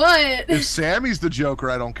if Sammy's the Joker,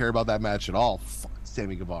 I don't care about that match at all. Fuck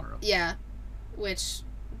Sammy Guevara. Yeah, which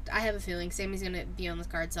I have a feeling Sammy's gonna be on this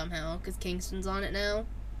card somehow because Kingston's on it now.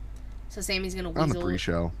 So Sammy's gonna weasel. On the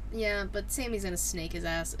pre-show. Yeah, but Sammy's gonna snake his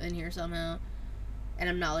ass in here somehow, and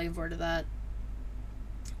I'm not looking forward to that.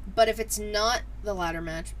 But if it's not the ladder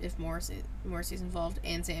match, if Morrissey's involved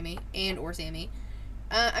and Sammy or Sammy.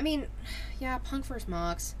 I mean, yeah, Punk versus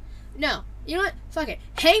Mox. No, you know what? Fuck it.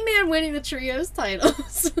 Hangman winning the Trios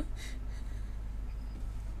titles.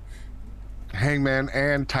 Hangman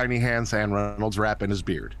and Tiny Hand Sam Reynolds wrapping his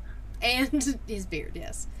beard. And his beard,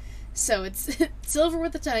 yes. So it's Silver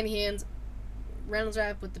with the tiny hands, Reynolds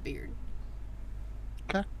wrap with the beard.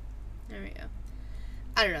 There we go.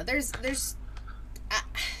 I don't know. There's I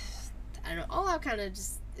don't know. All Out kind of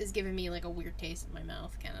just is giving me like a weird taste in my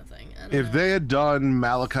mouth kind of thing. I don't If know. they had done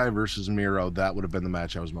Malachi versus Miro, that would have been the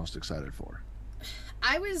match I was most excited for.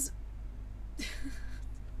 I was.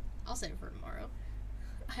 I'll save it for tomorrow.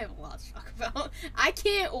 I have a lot to talk about. I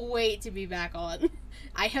can't wait to be back on.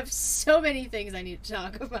 I have so many things I need to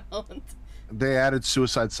talk about. They added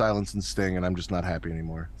Suicide Silence and Sting, and I'm just not happy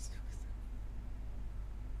anymore.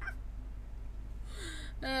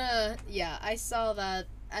 Yeah, I saw that.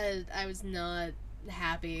 I was not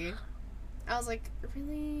happy. I was like,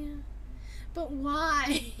 really? But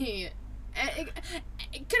why? It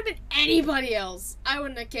could have been anybody else. I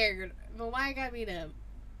wouldn't have cared. But why it gotta be them?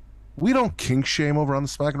 We don't kink shame over on the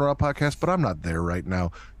Smack and Raw podcast, but I'm not there right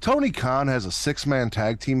now. Tony Khan has a 6-man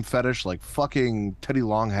tag team fetish like fucking Teddy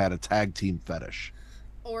Long had a tag team fetish.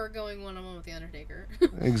 Or going one-on-one with The Undertaker.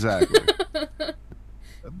 Exactly.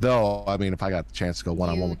 Though, I mean, if I got the chance to go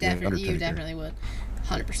one-on-one with The Undertaker. You definitely would.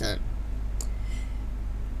 100%.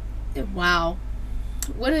 Wow.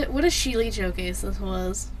 What a Sheely showcase this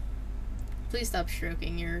was. Please stop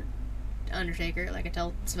stroking your Undertaker. Like I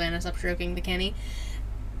tell Savannah, stop stroking the Kenny.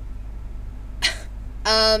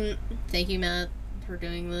 Thank you, Matt, for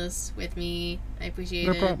doing this with me. I appreciate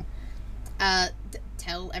it. No problem.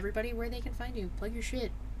 Tell everybody where they can find you. Plug your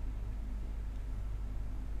shit.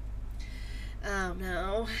 Oh,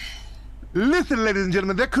 no. Listen, ladies and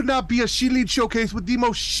gentlemen, there could not be a She-Lead showcase with the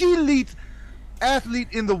most She-Lead athlete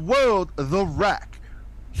in the world, The Rack.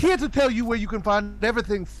 Here to tell you where you can find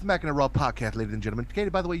everything Smacking and Raw podcast, ladies and gentlemen. Katie,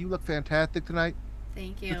 by the way, you look fantastic tonight.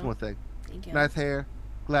 Thank you. Just one thing. Thank you. Nice hair,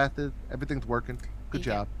 glasses, everything's working. Good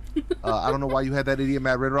Thank job. I don't know why you had that idiot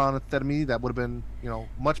Matt Ritter on instead of me. That would have been,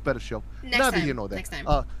 much better show. Next time. You know that. Next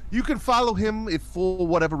time. You can follow him if for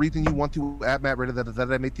whatever reason you want to at Matt Ritter. That is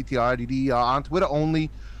MATTRDD on Twitter only.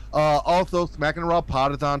 Also, Smacking and Raw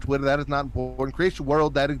Pod is on Twitter. That is not important. Creation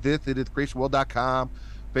World, that exists. It is creationworld.com.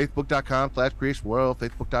 Facebook.com/CreationWorld,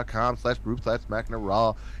 Facebook.com/group/Smacking and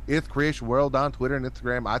Raw. It's Creation World on Twitter and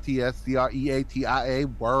Instagram.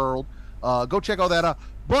 ITSCREATIA World. Go check all that out.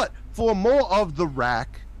 But for more of The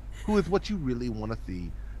Rack, who is what you really want to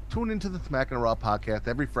see, tune into the Smacking and Raw podcast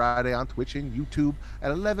every Friday on Twitch and YouTube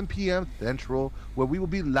at 11 p.m. Central, where we will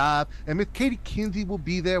be live, and Miss Katie Kinsey will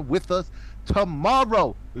be there with us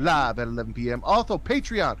tomorrow live at 11 p.m. Also,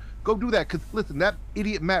 Patreon. Go do that, because listen, that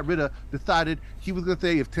idiot Matt Ritter decided he was going to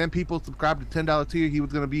say if 10 people subscribe to $10 tier, he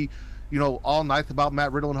was going to be, all nice about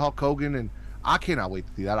Matt Riddle and Hulk Hogan, and I cannot wait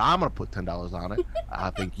to see that. I'm going to put $10 on it.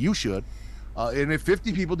 I think you should. And if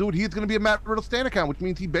 50 people do it, he's going to be a Matt Riddle Stan account, which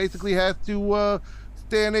means he basically has to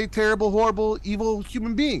stand a terrible, horrible, evil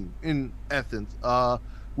human being, in essence,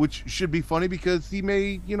 which should be funny because he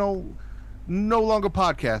may, no longer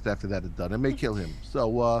podcast after that is done. It may kill him.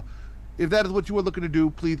 So if that is what you are looking to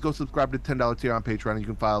do, please go subscribe to the $10 tier on Patreon, and you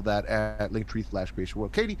can file that at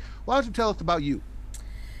linktree/CreationWorld. Katie, why don't you tell us about you?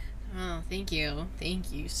 Oh, thank you.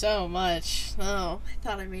 Thank you so much. Oh, I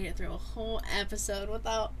thought I made it through a whole episode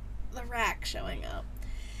without The Rack showing up.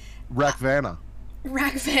 Rack Vanna.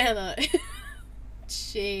 Rack Vanna.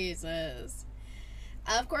 Jesus.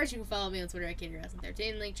 Of course, you can follow me on Twitter at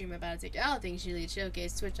KatieRoss13, link to my about to take all things She Lead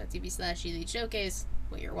Showcase, twitch.tv/She Lead Showcase,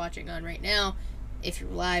 what you're watching on right now, if you're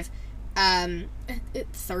live.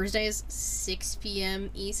 Thursdays, 6 p.m.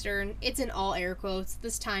 Eastern. It's in all air quotes.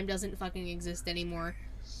 This time doesn't fucking exist anymore.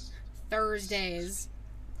 Thursdays.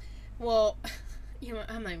 Well,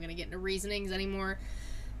 I'm not even gonna get into reasonings anymore.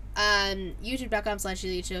 YouTube.com/She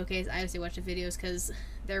Lead Showcase. I obviously watch the videos because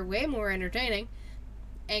they're way more entertaining.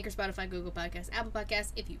 Anchor, Spotify, Google Podcasts, Apple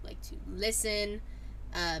Podcasts, if you'd like to listen.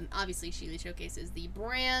 Obviously, She Lead Showcase is the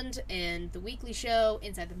brand, and the weekly show,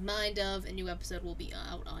 Inside the Mind of. A new episode will be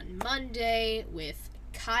out on Monday with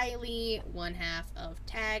Kylie, one half of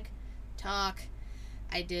Tag Talk.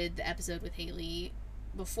 I did the episode with Haley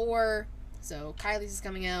before, so Kylie's is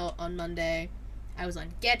coming out on Monday. I was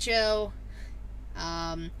on Getcho.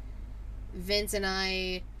 Vince and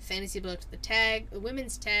I fantasy booked the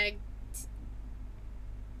women's tag.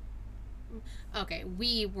 Okay,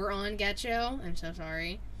 we were on Getcho. I'm so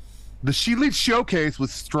sorry. The She Lead Showcase was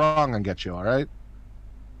strong on Getcho, all right?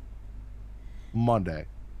 Monday.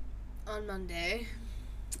 On Monday.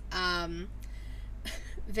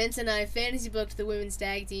 Vince and I fantasy booked the women's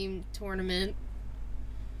tag team tournament.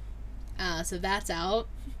 So that's out.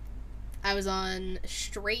 I was on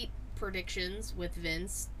Straight Predictions with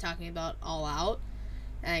Vince, talking about All Out.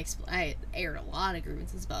 And I aired a lot of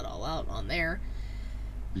grievances about All Out on there.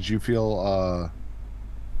 Did you feel,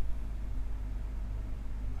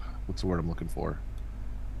 what's the word I'm looking for?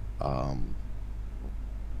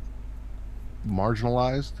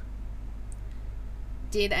 Marginalized?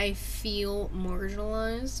 Did I feel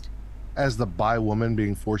marginalized? As the bi woman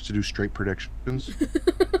being forced to do straight predictions.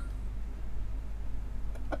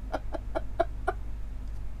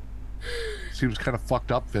 Seems kind of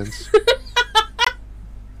fucked up, Vince.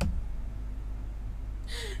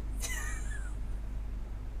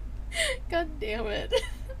 God damn it.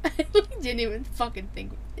 I didn't even fucking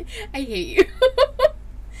think. I hate you.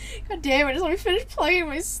 God damn it, just let me finish plugging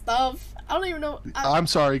my stuff. I don't even know. I'm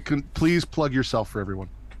sorry. Please plug yourself for everyone.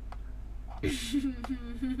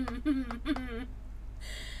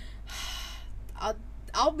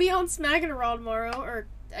 I'll be on Smack and Raw tomorrow, or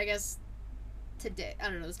I guess today. I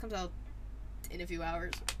don't know. This comes out in a few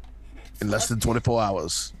hours. In less than 24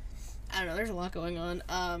 hours. I don't know. There's a lot going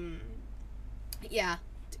on. Yeah.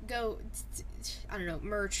 Go. I don't know.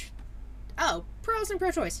 Merch. Oh, pro wrestling,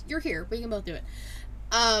 pro choice. You're here. We can both do it.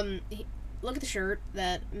 Look at the shirt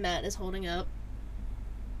that Matt is holding up.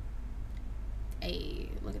 Hey,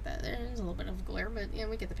 look at that. There's a little bit of glare, but yeah,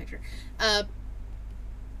 we get the picture.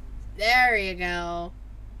 There you go.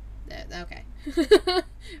 Okay.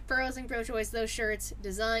 Pro wrestling, pro choice. Those shirts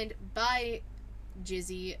designed by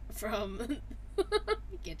Jizzy from. You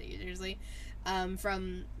can't take it seriously.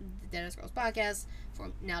 From the Dennis Girls podcast,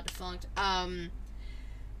 from now defunct.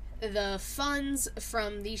 The funds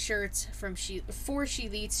from these shirts for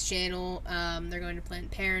SheLeets channel, they're going to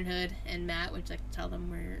Planned Parenthood. And Matt, would you like to tell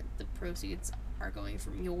them where the proceeds are going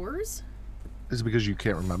from yours? Is it because you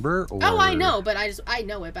can't remember? Or... Oh, I know, but I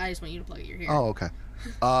know it, but I just want you to plug it. You're here. Oh, okay.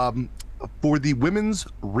 For the Women's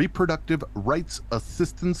Reproductive Rights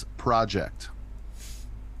Assistance Project.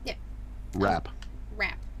 Yeah. Rap.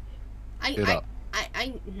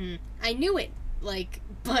 I knew it, like,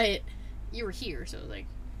 but you were here, so like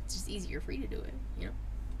it's just easier for you to do it, you know.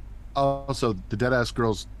 Also, the Deadass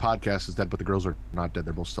Girls podcast is dead, but the girls are not dead.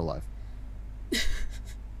 They're both still alive.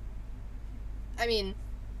 I mean,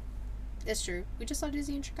 that's true. We just saw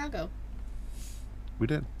Dizzy in Chicago. We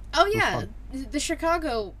did. Oh yeah, the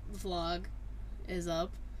Chicago vlog is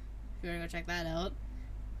up. If you want to go check that out.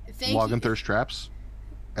 Vlog and Thirst Traps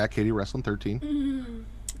at Katie Wrestling 13.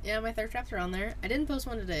 Yeah, my thirst traps are on there. I didn't post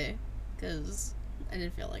one today because I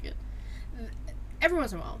didn't feel like it. Every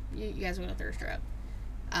once in a while, you guys want a thirst trap.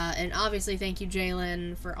 And obviously, thank you,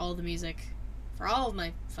 Jalen, for all the music, for all of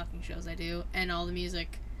my fucking shows I do, and all the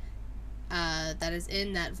music that is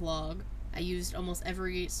in that vlog. I used almost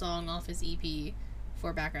every song off his EP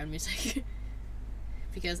for background music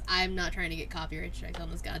because I'm not trying to get copyright strikes on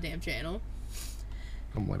this goddamn channel.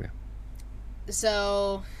 Don't blame you.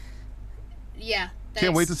 So, yeah. Thanks.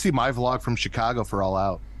 Can't wait to see my vlog from Chicago for All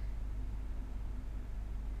Out.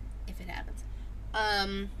 If it happens.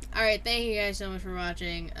 Alright, thank you guys so much for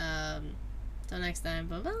watching. Till next time,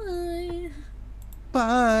 bye-bye.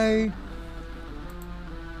 Bye.